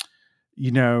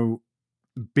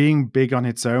 being big on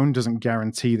its own doesn't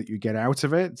guarantee that you get out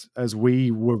of it, as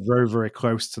we were very, very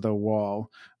close to the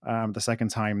wall the second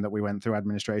time that we went through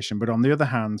administration. But on the other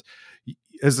hand,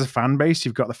 as a fan base,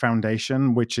 you've got the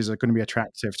foundation, which is going to be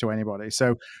attractive to anybody.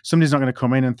 So somebody's not going to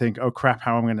come in and think, oh crap,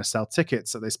 how am I going to sell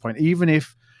tickets at this point? Even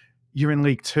if you're in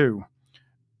League Two,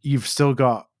 you've still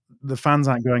got, the fans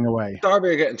aren't going away. Derby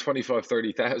are getting 25,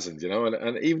 30,000,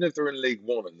 and even if they're in League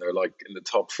One and they're like in the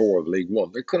top four of League One,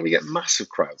 they're going to be getting massive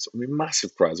crowds.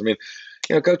 Massive crowds.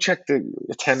 Go check the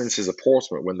attendances at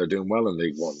Portsmouth when they're doing well in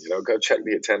League One. Go check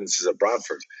the attendances at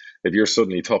Bradford if you're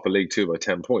suddenly top of League Two by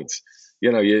 10 points.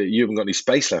 You haven't got any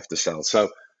space left to sell. So,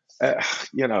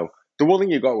 the one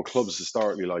thing you've got with clubs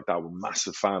historically like that with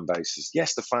massive fan bases,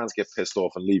 yes, the fans get pissed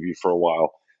off and leave you for a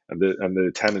while, and the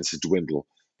attendances dwindle.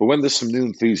 But when there's some new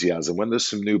enthusiasm, when there's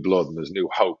some new blood and there's new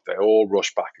hope, they all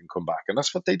rush back and come back. And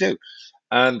that's what they do.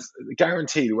 And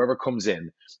guaranteed, whoever comes in,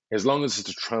 as long as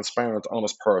it's a transparent,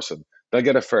 honest person, they'll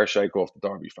get a fair shake off the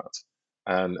Derby fans.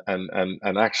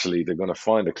 And actually, they're going to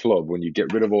find a club when you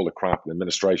get rid of all the crap, and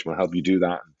administration will help you do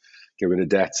that and get rid of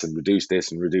debts and reduce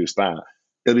this and reduce that.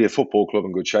 It'll be a football club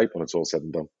in good shape when it's all said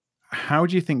and done. How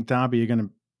do you think Derby are going to,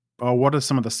 or what are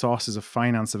some of the sources of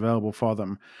finance available for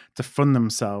them to fund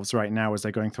themselves right now as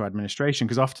they're going through administration?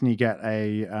 Because often you get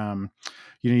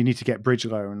you need to get bridge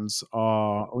loans,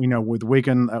 or, with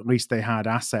Wigan, at least they had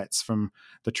assets from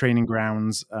the training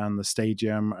grounds and the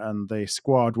stadium and the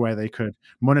squad where they could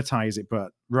monetize it.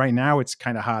 But right now it's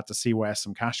kind of hard to see where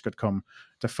some cash could come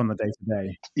to fund the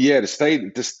day-to-day. Yeah, is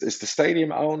the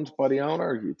stadium owned by the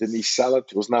owner? Didn't he sell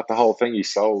it? Wasn't that the whole thing?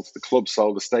 The club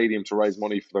sold the stadium to raise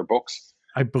money for their books.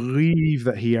 I believe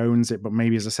that he owns it, but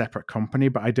maybe as a separate company,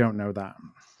 but I don't know that.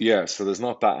 Yeah, so there's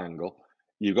not that angle.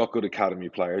 You've got good academy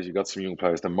players. You've got some young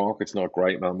players. The market's not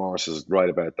great. Mel Morris is right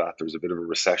about that. There's a bit of a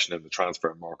recession in the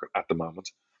transfer market at the moment.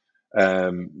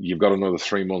 You've got another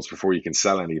 3 months before you can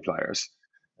sell any players.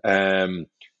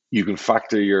 You can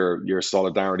factor your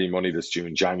solidarity money that's due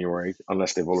in January,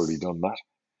 unless they've already done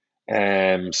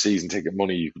that. Season ticket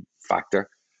money you can factor.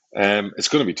 It's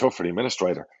going to be tough for the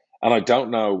administrator. And I don't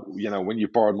know, when you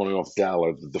borrowed money off Dell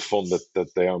or the fund that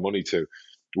they owe money to,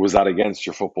 was that against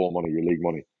your football money, your league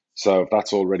money? So if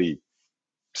that's already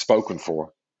spoken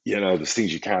for, there's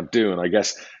things you can't do. And I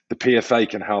guess the PFA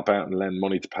can help out and lend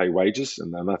money to pay wages.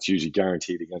 And then that's usually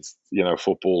guaranteed against,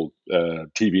 football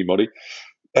TV money.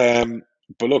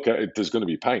 But look, there's going to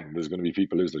be pain. There's going to be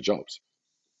people lose their jobs.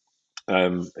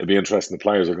 It'd be interesting. The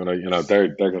players are going to,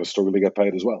 they're going to struggle to get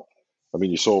paid as well.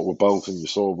 You saw it with Bolton, you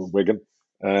saw it with Wigan.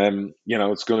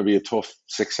 It's going to be a tough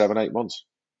 6, 7, 8 months.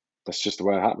 That's just the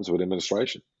way it happens with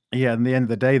administration. Yeah, at the end of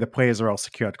the day, the players are all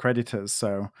secured creditors,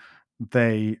 so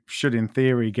they should, in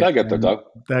theory, They'll get their dough.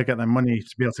 They'll get their money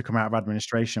to be able to come out of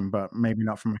administration, but maybe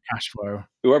not from a cash flow.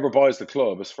 Whoever buys the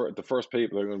club is the first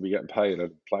people that are going to be getting paid are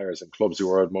players and clubs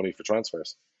who are owed money for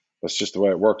transfers. That's just the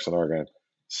way it works in our game.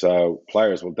 So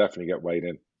players will definitely get weighed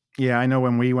in. Yeah, I know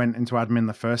when we went into admin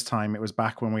the first time, it was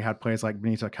back when we had players like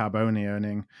Benito Carboni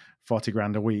earning 40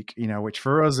 grand a week, which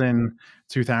for us in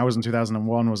 2000,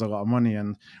 2001 was a lot of money.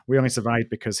 And we only survived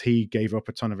because he gave up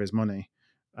a ton of his money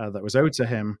that was owed to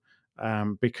him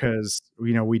because,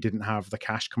 we didn't have the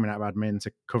cash coming out of admin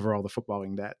to cover all the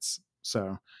footballing debts.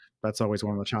 So that's always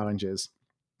one of the challenges.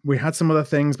 We had some other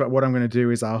things, but what I'm going to do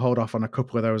is I'll hold off on a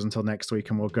couple of those until next week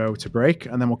and we'll go to break,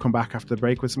 and then we'll come back after the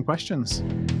break with some questions.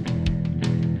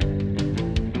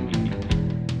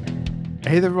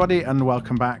 Hey everybody, and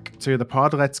welcome back to the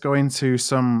pod. Let's go into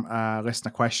some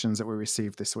listener questions that we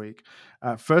received this week.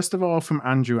 First of all, from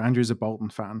Andrew. Andrew's a Bolton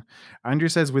fan. Andrew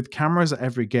says, with cameras at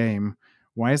every game,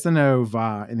 why is there no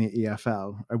VAR in the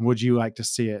EFL? And would you like to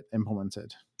see it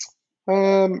implemented?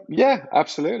 Yeah,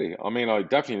 absolutely. I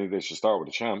definitely think they should start with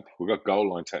the Champ. We've got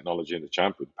goal line technology in the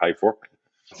Champ we can pay for.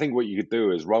 I think what you could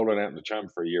do is roll it out in the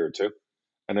Champ for a year or two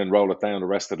and then roll it down the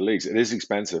rest of the leagues. It is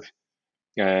expensive.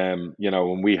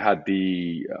 When we had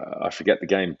I forget the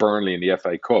game, Burnley in the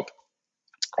FA Cup,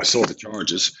 I saw the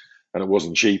charges and it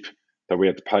wasn't cheap that we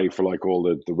had to pay for like all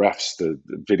the refs, the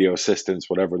video assistants,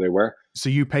 whatever they were. So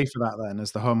you pay for that then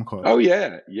as the home club? Oh,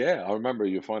 yeah. I remember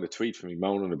you'll find a tweet from me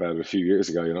moaning about it a few years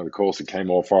ago. The course it came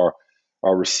off our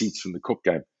receipts from the cup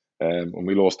game when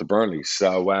we lost to Burnley.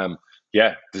 So,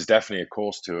 there's definitely a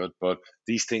cost to it, but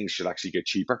these things should actually get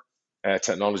cheaper.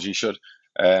 Technology should.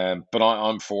 But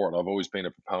I'm for it. I've always been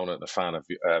a proponent and a fan of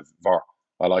VAR.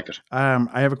 I like it.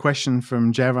 I have a question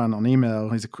from Jevan on email.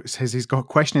 He's got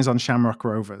questions on Shamrock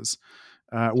Rovers.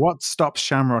 What stops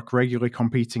Shamrock regularly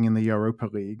competing in the Europa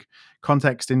League?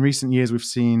 Context, in recent years, we've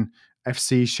seen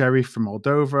FC Sheriff from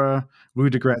Moldova,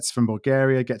 Ludogorets from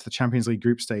Bulgaria get to the Champions League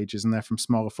group stages, and they're from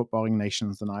smaller footballing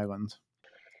nations than Ireland.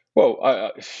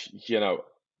 Well, you know,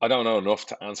 I don't know enough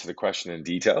to answer the question in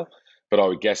detail, but I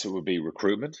would guess it would be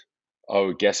recruitment. I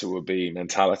would guess it would be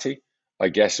mentality. I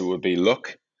guess it would be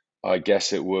luck. I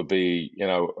guess it would be,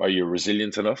 are you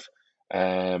resilient enough?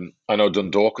 I know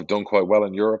Dundalk have done quite well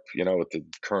in Europe, with the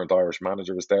current Irish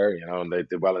manager was there, and they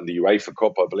did well in the UEFA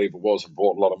Cup, I believe it was, and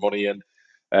brought a lot of money in.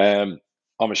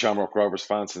 I'm a Shamrock Rovers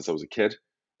fan since I was a kid.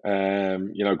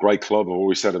 Great club. I've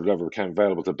always said if it ever became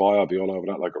available to buy, I'd be all over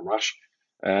that like a rash.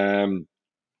 Um,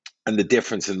 and the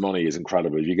difference in money is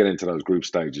incredible. If you get into those group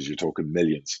stages, you're talking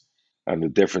millions, and the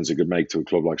difference it could make to a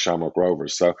club like Shamrock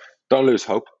Rovers. So don't lose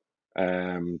hope.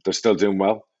 They're still doing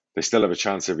well. They still have a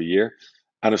chance every year.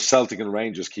 And if Celtic and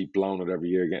Rangers keep blowing it every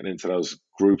year, getting into those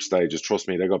group stages, trust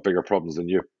me, they got bigger problems than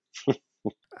you.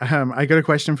 I got a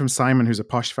question from Simon, who's a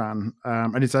Posh fan,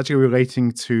 and it's actually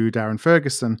relating to Darren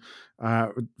Ferguson.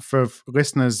 For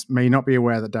listeners may not be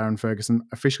aware that Darren Ferguson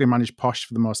officially managed Posh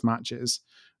for the most matches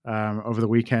over the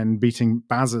weekend, beating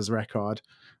Baz's record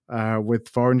with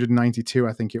 492,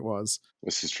 I think it was.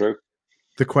 This is true.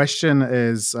 The question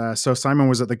is, so Simon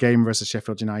was at the game versus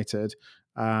Sheffield United.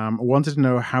 Wanted to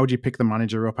know, how do you pick the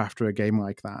manager up after a game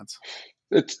like that?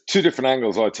 It's two different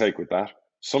angles I take with that.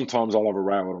 Sometimes I'll have a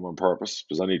row with him on purpose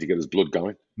because I need to get his blood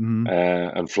going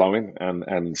and flowing,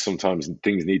 and sometimes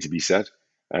things need to be said.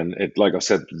 And it, like I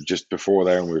said just before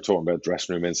there, and we were talking about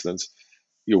dressing room incidents,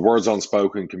 your words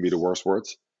unspoken can be the worst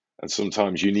words, and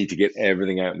sometimes you need to get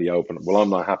everything out in the open. Well, I'm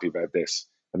not happy about this,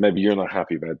 and maybe you're not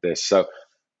happy about this. So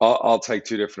I'll take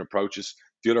two different approaches.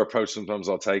 The other approach sometimes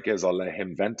I'll take is I'll let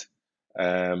him vent.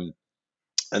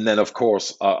 And then, of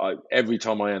course, every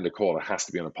time I end a call, it has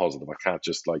to be on a positive. I can't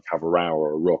just like have a row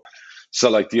or a row. So,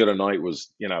 like the other night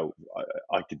was,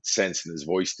 I could sense in his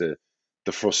voice the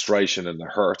frustration and the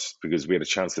hurt because we had a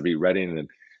chance to beat Reading and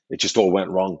it just all went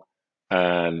wrong.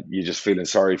 And you're just feeling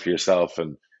sorry for yourself.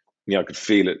 And, I could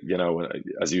feel it,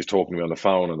 as he was talking to me on the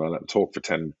phone, and I let him talk for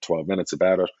 10, 12 minutes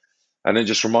about it. And then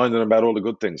just reminding him about all the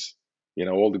good things,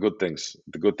 all the good things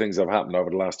that have happened over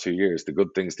the last 2 years, the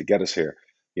good things to get us here,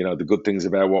 the good things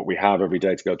about what we have every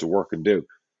day to go to work and do.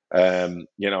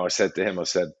 I said to him,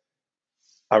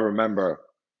 I remember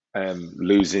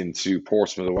losing to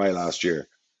Portsmouth away last year,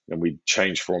 and we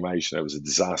changed formation. It was a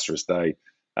disastrous day.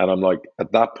 And I'm like,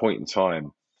 at that point in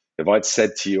time, if I'd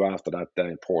said to you after that day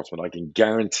in Portsmouth, I can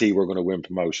guarantee we're going to win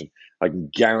promotion. I can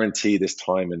guarantee this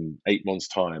time in 8 months'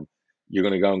 time, you're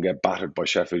going to go and get battered by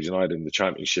Sheffield United in the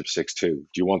Championship 6-2. Do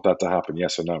you want that to happen?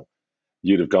 Yes or no?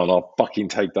 You'd have gone, I'll fucking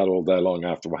take that all day long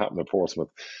after what happened at Portsmouth.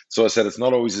 So I said, it's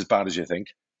not always as bad as you think,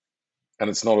 and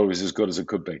it's not always as good as it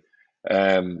could be.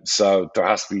 So there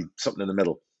has to be something in the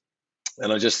middle.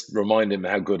 And I just remind him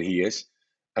how good he is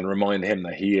and remind him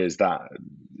that he is that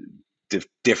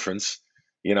difference,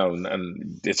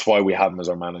 and it's why we have him as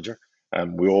our manager.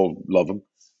 And we all love him.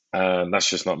 And that's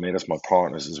just not me, that's my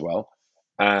partners as well.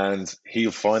 And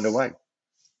he'll find a way.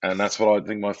 And that's what I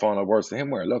think my final words to him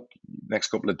were. Look, next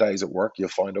couple of days at work, you'll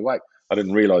find a way. I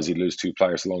didn't realize he'd lose two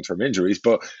players to long-term injuries,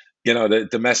 but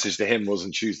the message to him was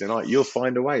on Tuesday night, you'll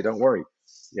find a way, don't worry.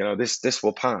 This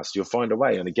will pass. You'll find a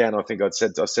way. And again, I think I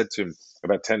said to him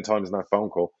about 10 times in that phone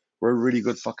call, we're a really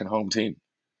good fucking home team.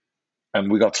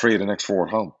 And we got 3 of the next 4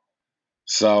 at home.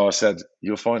 So I said,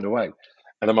 you'll find a way.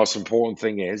 And the most important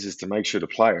thing is to make sure the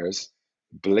players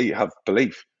have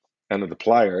belief, and that the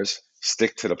players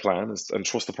stick to the plan and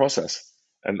trust the process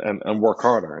and work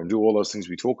harder and do all those things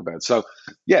we talk about. So,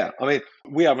 yeah, I mean,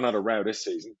 we haven't had a row this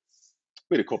season.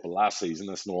 We had a couple last season.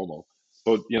 That's normal.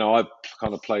 But, I've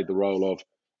kind of played the role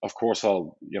of course,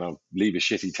 I'll, leave a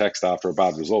shitty text after a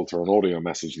bad result or an audio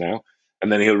message now.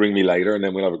 And then he'll ring me later and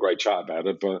then we'll have a great chat about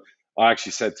it. But I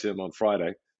actually said to him on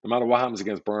Friday, no matter what happens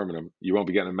against Birmingham, you won't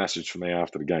be getting a message from me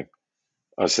after the game.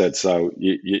 I said, so,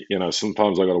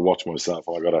 sometimes I got to watch myself.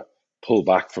 I got to pull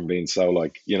back from being so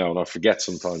and I forget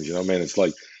sometimes, what I mean? It's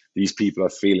like these people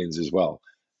have feelings as well.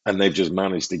 And they've just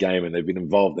managed the game and they've been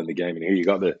involved in the game. And here you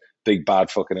got the big bad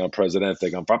fucking El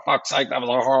Presidente going, for fuck's sake, that was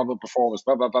a horrible performance.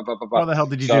 Blah, blah, blah, blah, blah. What the hell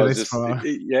did you do this for?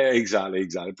 Yeah, exactly.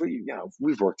 But,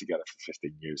 we've worked together for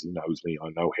 15 years. He knows me. I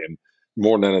know him.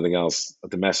 More than anything else,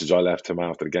 the message I left him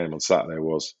after the game on Saturday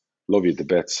was, love you to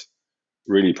bits.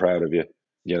 Really proud of you.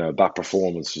 That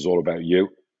performance was all about you,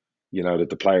 that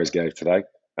the players gave today.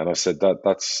 And I said,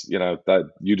 that's, that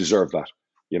you deserve that,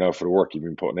 for the work you've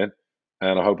been putting in.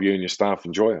 And I hope you and your staff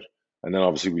enjoy it. And then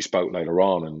obviously we spoke later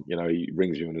on and, he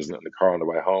rings me when he's in the car on the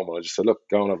way home. And I just said, look,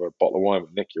 go and have a bottle of wine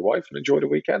with Nick, your wife, and enjoy the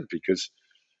weekend because,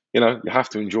 you have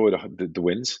to enjoy the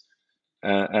wins,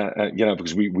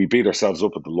 because we beat ourselves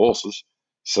up at the losses.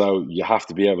 So you have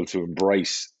to be able to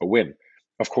embrace a win.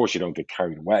 Of course, you don't get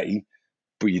carried away,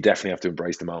 but you definitely have to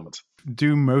embrace the moment.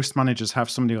 Do most managers have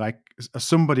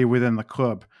somebody within the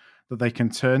club that they can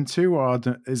turn to, or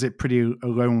is it pretty a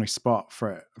lonely spot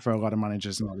for a lot of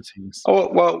managers and other teams?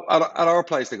 Oh, well, at our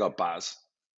place, they got Baz.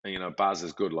 And, Baz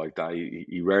is good like that.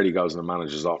 He rarely goes in the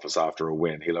manager's office after a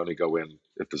win. He'll only go in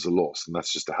if there's a loss, and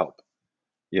that's just to help.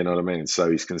 You know what I mean? So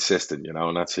he's consistent,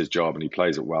 and that's his job, and he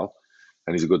plays it well.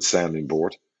 And he's a good sounding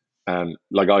board. And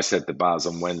like I said to Baz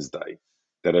on Wednesday,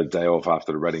 that a day off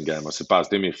after the Reading game, I said, Baz,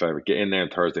 do me a favour, get in there on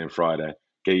Thursday and Friday,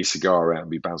 get your cigar out and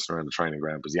be bouncing around the training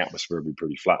ground because the atmosphere will be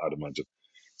pretty flat, I'd imagine.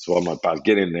 So I'm like, Baz,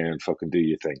 get in there and fucking do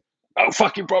your thing. Oh,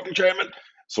 fucking properly, Chairman.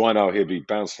 So I know he'll be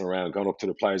bouncing around, going up to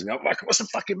the players and go, what's the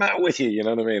fucking matter with you? You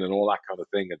know what I mean? And all that kind of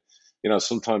thing. And,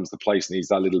 sometimes the place needs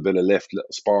that little bit of lift, little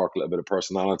spark, a little bit of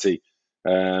personality.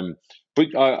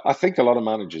 But I think a lot of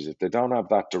managers, if they don't have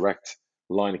that direct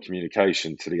line of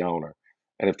communication to the owner,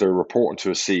 and if they're reporting to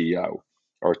a CEO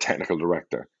or a technical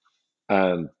director,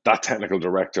 and that technical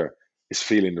director is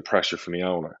feeling the pressure from the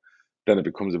owner, then it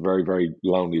becomes a very, very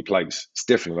lonely place. It's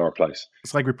different at our place.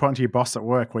 It's like reporting to your boss at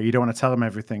work where you don't want to tell them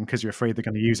everything because you're afraid they're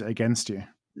going to use it against you.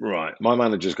 Right. My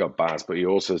manager's got Baz, but he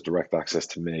also has direct access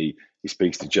to me. He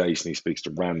speaks to Jason. He speaks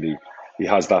to Randy. He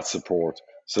has that support.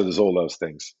 So there's all those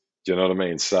things. Do you know what I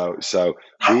mean? So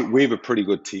we have a pretty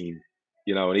good team,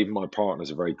 and even my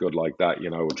partners are very good like that.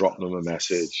 We're dropping them a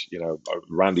message.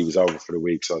 Randy was over for the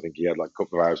week, so I think he had like a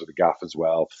couple of hours with the gaff as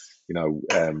well,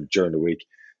 during the week.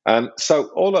 And so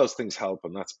all those things help,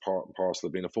 and that's part and parcel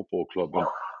of being a football club. And,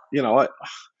 the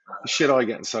shit I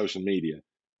get in social media,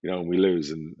 and we lose,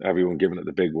 and everyone giving it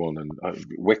the big one, and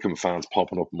Wickham fans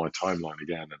popping up on my timeline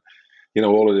again, and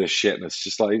all of this shit, and it's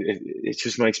just like it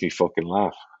just makes me fucking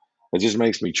laugh. It just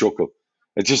makes me chuckle.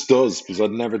 It just does, because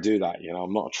I'd never do that.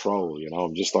 I'm not a troll.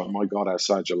 I'm just like, my God,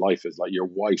 outside your life is like your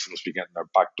wife must be getting their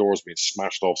back doors being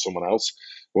smashed off someone else,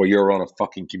 while you're on a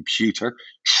fucking computer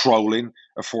trolling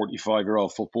a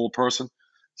 45-year-old football person.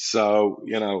 So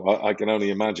I can only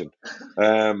imagine.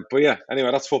 But yeah,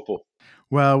 anyway, that's football.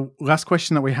 Well, last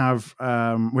question that we have,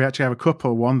 we actually have a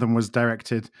couple. One of them was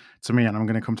directed to me, and I'm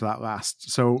going to come to that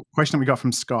last. So, question that we got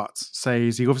from Scott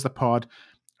says he loves the pod.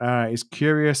 Is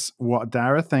curious what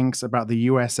Dara thinks about the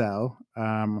USL.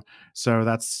 So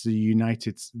that's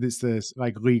this is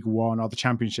like League One or the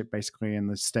Championship, basically in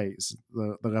the States,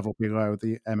 the level below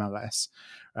the MLS.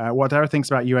 What Dara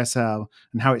thinks about USL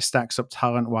and how it stacks up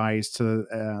talent-wise to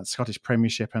the Scottish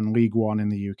Premiership and League One in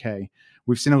the UK.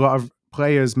 We've seen a lot of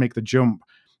players make the jump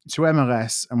to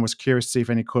MLS, and was curious to see if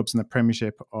any clubs in the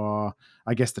Premiership, or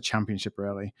I guess the Championship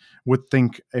really, would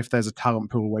think if there's a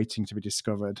talent pool waiting to be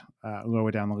discovered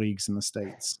lower down the leagues in the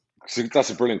States. So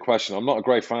that's a brilliant question. I'm not a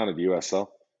great fan of the USL.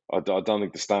 I don't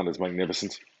think the standard's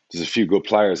magnificent. There's a few good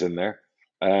players in there.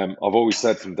 I've always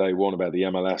said from day one about the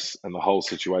MLS and the whole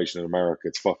situation in America,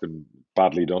 it's fucking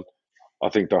badly done. I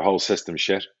think their whole system's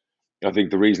shit. I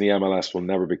think the reason the MLS will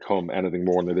never become anything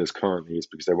more than it is currently is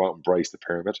because they won't embrace the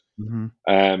pyramid.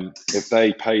 Mm-hmm. If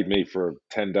they paid me for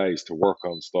 10 days to work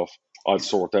on stuff, I'd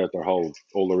sort out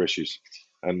all their issues.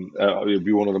 And it'd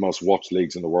be one of the most watched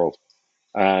leagues in the world.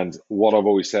 And what I've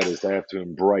always said is they have to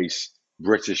embrace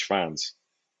British fans.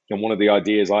 And one of the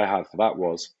ideas I had for that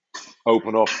was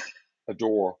open up a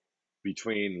door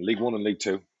between League One and League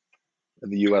Two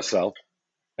and the USL,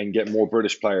 and get more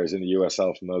British players in the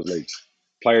USL from those leagues.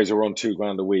 Players who are on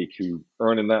 $2,000 a week, who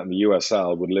earning that in the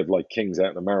USL would live like kings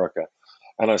out in America.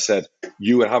 And I said,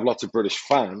 you would have lots of British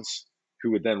fans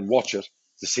who would then watch it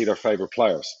to see their favorite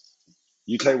players.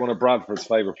 You take one of Bradford's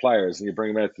favorite players and you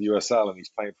bring him out to the USL, and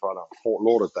he's playing for Fort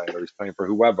Lauderdale, or he's playing for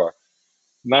whoever.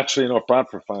 Naturally enough,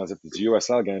 Bradford fans, if it's a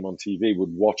USL game on TV,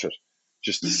 would watch it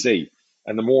just to see.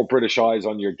 And the more British eyes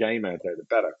on your game out there, the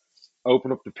better.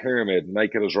 Open up the pyramid and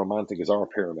make it as romantic as our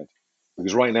pyramid.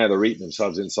 Because right now they're eating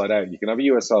themselves inside out. You can have a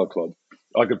USL club.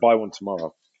 I could buy one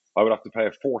tomorrow. I would have to pay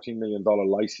a $14 million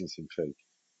licensing fee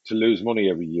to lose money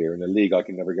every year in a league I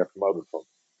can never get promoted from.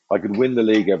 I could win the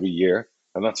league every year,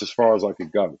 and that's as far as I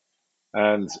could go.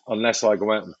 And unless I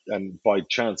go out and by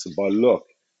chance and by luck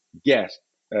get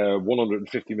a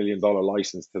 $150 million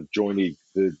license to join the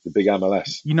big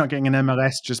MLS. You're not getting an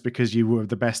MLS just because you were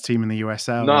the best team in the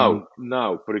USL.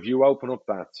 No. But if you open up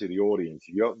that to the audience,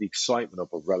 if you open the excitement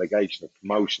up of relegation, of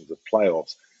promotions, of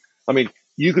playoffs, I mean,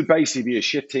 you could basically be a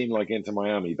shit team like Inter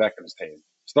Miami, Beckham's team,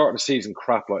 start the season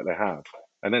crap like they have,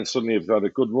 and then suddenly have had a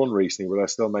good run recently where they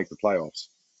still make the playoffs.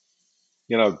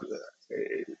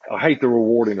 I hate the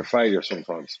rewarding of failure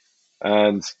sometimes.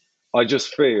 And I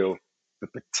just feel the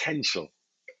potential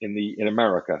in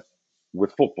America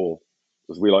with football,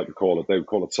 as we like to call it, they would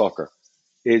call it soccer,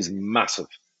 is massive.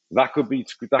 That could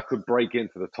break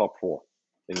into the top four.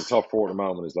 In the top four at the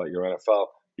moment is like your NFL,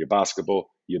 your basketball,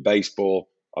 your baseball.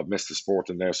 I've missed a sport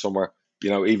in there somewhere.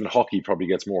 Even hockey probably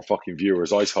gets more fucking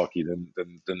viewers, ice hockey,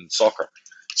 than soccer.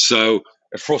 So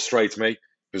it frustrates me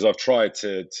because I've tried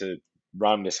to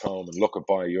ram this home and look at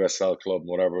buying a USL club and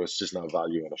whatever. It's just no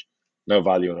value in it. No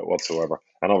value in it whatsoever.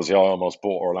 And obviously, I almost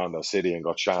bought Orlando City and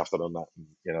got shafted on that. And,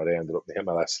 they ended up in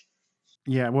the MLS.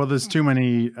 Yeah, well, there's too much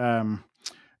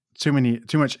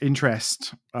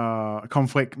interest, not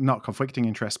conflicting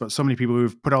interest, but so many people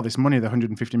who've put all this money, the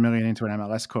 150 million, into an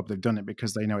MLS club. They've done it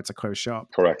because they know it's a closed shop.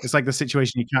 Correct. It's like the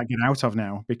situation you can't get out of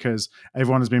now because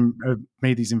everyone has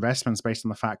made these investments based on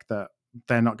the fact that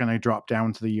they're not going to drop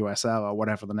down to the USL or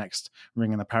whatever the next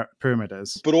ring in the pyramid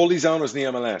is. But all these owners in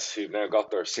the MLS who've now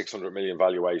got their 600 million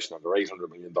valuation or their $800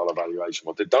 million valuation,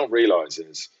 what they don't realise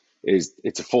is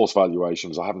it's a false valuation,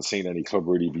 because I haven't seen any club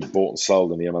really be bought and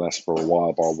sold in the MLS for a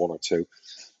while, bar one or two.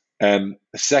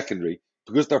 Secondary,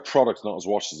 because their product's not as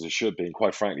watched as it should be, and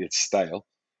quite frankly, it's stale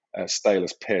as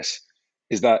piss,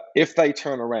 is that if they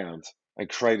turn around and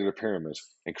created a pyramid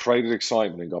and created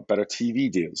excitement and got better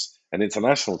TV deals and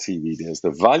international TV deals,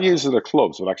 the values of the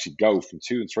clubs would actually go from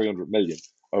 200 and 300 million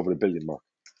over the billion mark.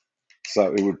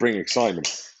 So it would bring excitement.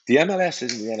 The MLS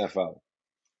isn't the NFL.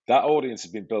 That audience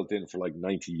has been built in for like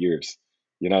 90 years.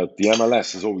 The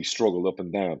MLS has always struggled up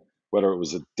and down, whether it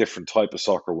was a different type of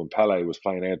soccer when Pele was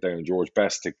playing out there and George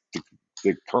Best,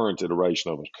 the current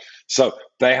iteration of it. So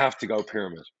they have to go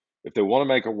pyramid. If they want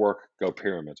to make it work, go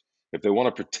pyramid. If they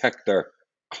want to protect their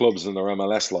clubs and their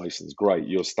MLS license, great.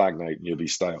 You'll stagnate and you'll be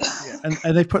stale. Yeah.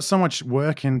 And they put so much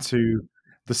work into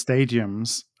the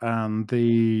stadiums and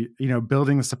the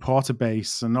building the supporter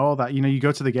base and all that. You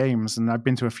go to the games, and I've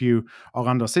been to a few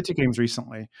Orlando City games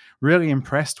recently. Really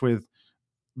impressed with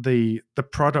the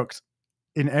product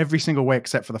in every single way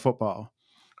except for the football.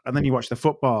 And then you watch the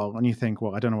football and you think,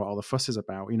 well, I don't know what all the fuss is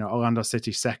about. Orlando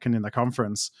City second in the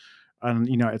conference, and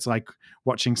it's like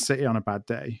watching City on a bad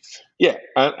day. Yeah,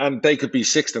 and they could be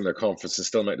sixth in their conference and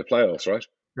still make the playoffs, right?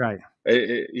 Right.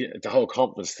 The whole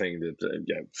conference thing,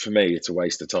 for me, it's a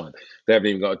waste of time. They haven't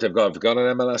even got. They've got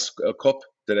an MLS Cup.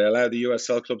 Do they allow the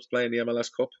USL clubs play in the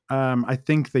MLS Cup? I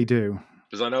think they do,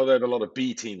 because I know there are a lot of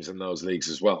B teams in those leagues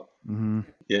as well. Mm-hmm.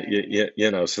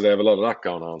 Yeah, so they have a lot of that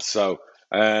going on. So,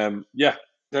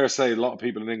 dare say a lot of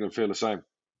people in England feel the same.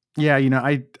 Yeah,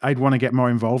 I'd want to get more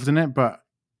involved in it, but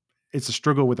it's a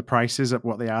struggle with the prices at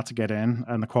what they are to get in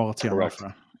and the quality on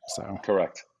offer. So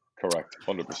correct,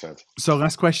 100%. So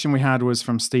last question we had was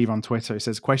from Steve on Twitter. He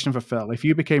says, question for Phil: if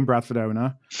you became Bradford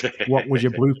owner, what would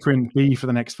your blueprint be for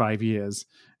the next 5 years?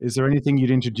 Is there anything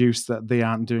you'd introduce that they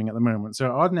aren't doing at the moment?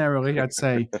 So ordinarily, I'd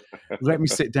say, let me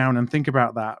sit down and think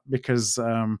about that, because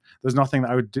there's nothing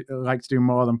that I would like to do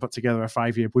more than put together a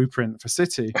 5-year blueprint for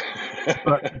City.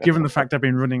 But given the fact I've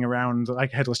been running around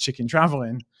like headless chicken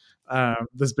traveling,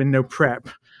 there's been no prep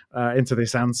into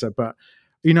this answer. But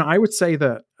I would say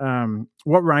that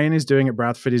what Ryan is doing at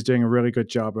Bradford is doing a really good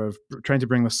job of trying to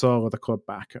bring the soul of the club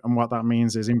back. And what that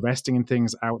means is investing in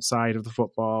things outside of the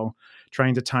football,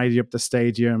 trying to tidy up the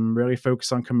stadium, really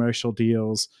focus on commercial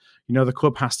deals. The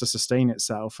club has to sustain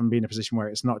itself and be in a position where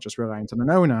it's not just reliant on an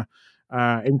owner.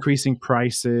 Increasing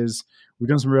prices. We've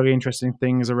done some really interesting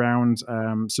things around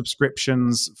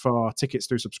subscriptions for tickets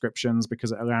through subscriptions,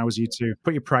 because it allows you to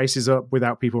put your prices up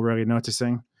without people really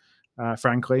noticing,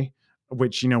 frankly.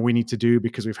 Which, we need to do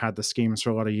because we've had the schemes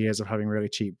for a lot of years of having really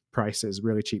cheap prices,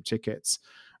 really cheap tickets.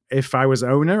 If I was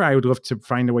owner, I would love to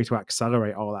find a way to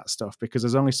accelerate all that stuff, because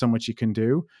there's only so much you can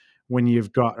do when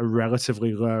you've got a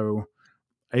relatively low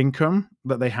income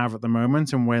that they have at the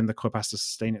moment, and when the club has to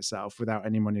sustain itself without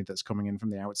any money that's coming in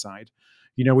from the outside.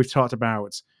 We've talked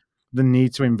about the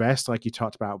need to invest, like you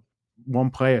talked about.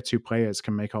 One player, two players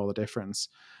can make all the difference.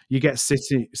 You get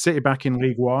City back in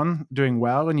League One doing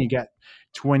well, and you get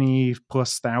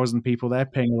 20,000+ people there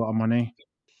paying a lot of money.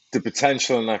 The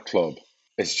potential in that club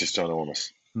is just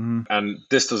enormous. Mm-hmm. And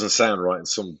this doesn't sound right, and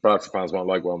some Bradford fans won't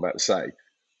like what I'm about to say,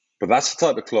 but that's the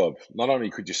type of club, not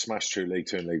only could you smash through League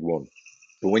 2 and League 1,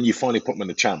 but when you finally put them in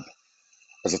the champ,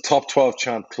 as a top 12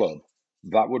 champ club,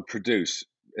 that would produce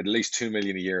at least 2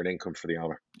 million a year in income for the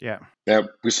owner. Yeah. Now,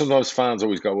 because sometimes fans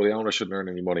always go, well, the owner shouldn't earn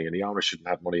any money and the owner shouldn't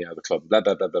have money out of the club, blah,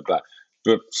 blah, blah, blah, blah.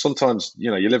 But sometimes,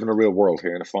 you live in a real world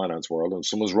here, in a finance world, and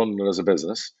someone's running it as a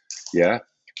business, they're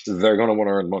going to want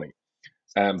to earn money.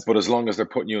 But as long as they're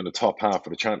putting you in the top half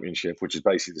of the championship, which is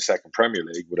basically the second Premier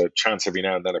League, with a chance every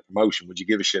now and then of promotion, would you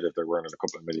give a shit if they're earning a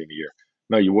couple of million a year?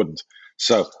 No, you wouldn't.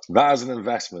 So that as an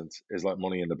investment is like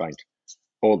money in the bank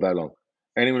all day long.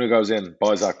 Anyone who goes in,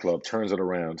 buys that club, turns it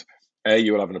around, A,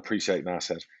 you will have an appreciating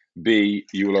asset. B,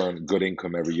 you will earn good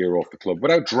income every year off the club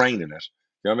without draining it.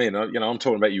 You know what I mean? I'm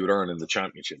talking about you would earn in the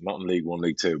Championship, not in League One,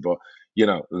 League Two. But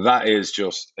that is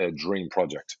just a dream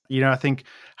project. I think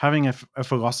having a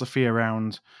philosophy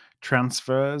around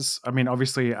transfers. I mean,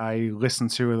 obviously, I listen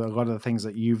to a lot of the things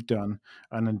that you've done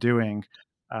and are doing,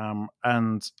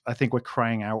 and I think we're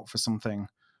crying out for something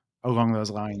along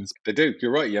those lines. They do.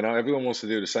 You're right. Everyone wants to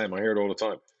do the same. I hear it all the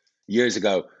time. Years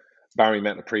ago, Barry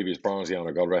met the previous Barnsley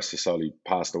owner, God rest his soul, he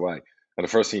passed away. And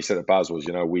the first thing he said at Baz was,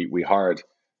 we hired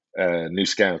new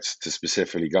scouts to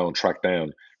specifically go and track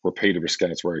down where Peterborough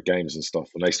scouts were at games and stuff.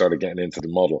 And they started getting into the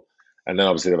model. And then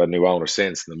obviously they've had a new owner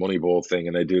since, and the Moneyball thing,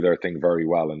 and they do their thing very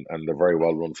well, and they're a very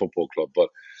well run football club. But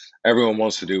everyone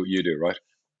wants to do what you do, right?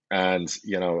 And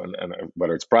and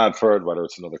whether it's Bradford, whether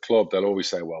it's another club, they'll always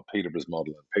say, "Well, Peterborough's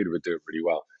model, and Peterborough do it really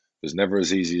well." It's never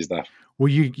as easy as that. Well,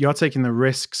 you're taking the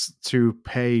risks to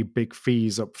pay big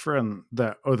fees up front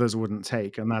that others wouldn't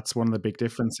take, and that's one of the big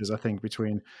differences, I think,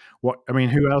 between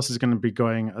who else is going to be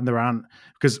going, and there aren't,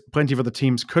 because plenty of other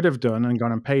teams could have done and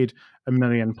gone and paid $1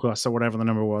 million plus or whatever the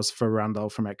number was for Randall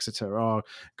from Exeter, or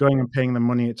going and paying the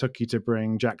money it took you to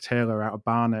bring Jack Taylor out of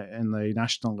Barnet in the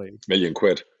National League. £1 million.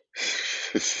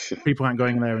 People aren't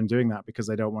going there and doing that because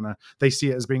they don't want to. They see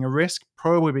it as being a risk,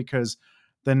 probably because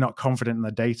they're not confident in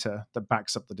the data that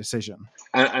backs up the decision.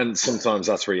 And sometimes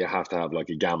that's where you have to have like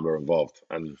a gambler involved.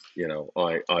 And,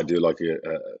 I do like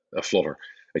a flutter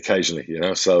occasionally,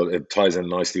 so it ties in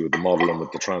nicely with the model and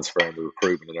with the transfer and the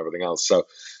recruitment and everything else. So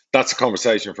that's a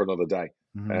conversation for another day,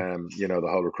 the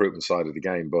whole recruitment side of the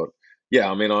game. But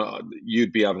yeah,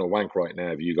 you'd be having a wank right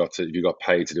now if you got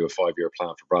paid to do a 5-year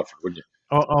plan for Bradford, wouldn't you?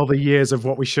 All the years of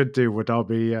what we should do would all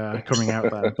be coming out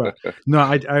there. But no,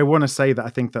 I want to say that I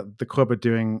think that the club are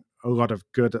doing a lot of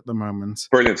good at the moment.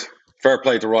 Brilliant. Fair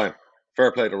play to Ryan.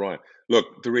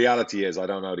 Look, the reality is I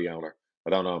don't know the owner. I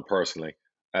don't know him personally.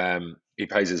 He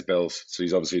pays his bills, so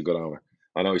he's obviously a good owner.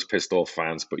 I know he's pissed off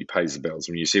fans, but he pays his bills.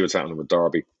 When you see what's happening with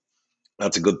Derby,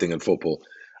 that's a good thing in football.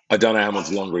 I don't know how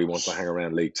much longer he wants to hang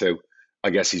around League Two. I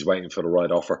guess he's waiting for the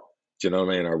right offer. Do you know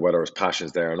what I mean? Or whether his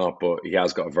passion's there or not, but he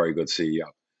has got a very good CEO.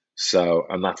 So,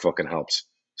 and that fucking helps.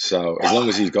 So as long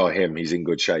as he's got him, he's in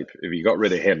good shape. If you got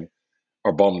rid of him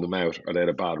or bombed them out or they had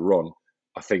a bad run,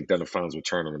 I think then the fans would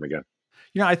turn on him again.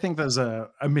 I think there's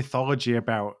a mythology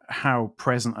about how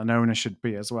present an owner should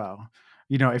be as well.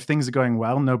 If things are going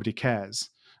well, nobody cares.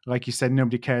 Like you said,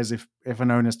 nobody cares if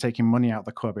an owner's taking money out of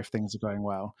the club if things are going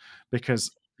well. Because,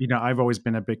 I've always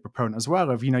been a big proponent as well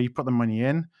of, you put the money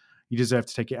in, you deserve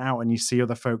to take it out, and you see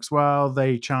other folks, well,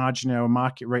 they charge, a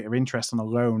market rate of interest on a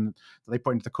loan that they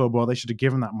put into the club, well, they should have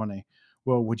given that money.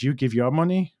 Well, would you give your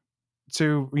money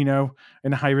to,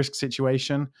 in a high risk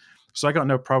situation? So I got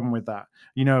no problem with that.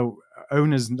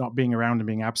 Owners not being around and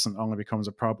being absent only becomes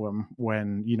a problem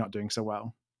when you're not doing so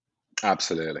well.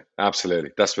 Absolutely. That's where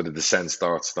the descent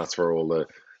starts. That's where all the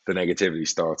negativity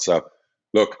starts. So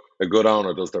look, a good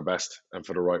owner does their best and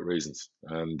for the right reasons.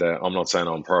 And I'm not saying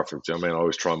I'm perfect. I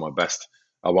always try my best.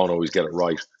 I won't always get it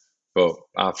right. But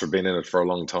after being in it for a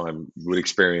long time, with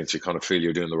experience, you kind of feel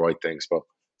you're doing the right things. But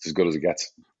it's as good as it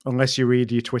gets. Unless you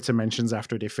read your Twitter mentions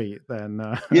after a defeat, then...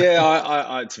 Yeah,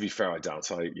 I to be fair, I don't.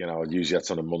 Usually that's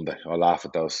on a Monday. I laugh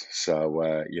at those. So,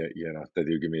 they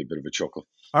do give me a bit of a chuckle.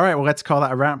 All right, well, let's call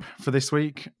that a wrap for this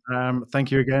week.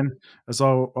 Thank you again, as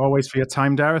always, for your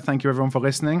time, Dara. Thank you, everyone, for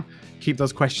listening. Keep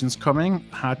those questions coming.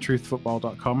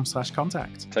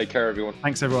 hardtruthfootball.com/contact. Take care, everyone.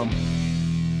 Thanks, everyone.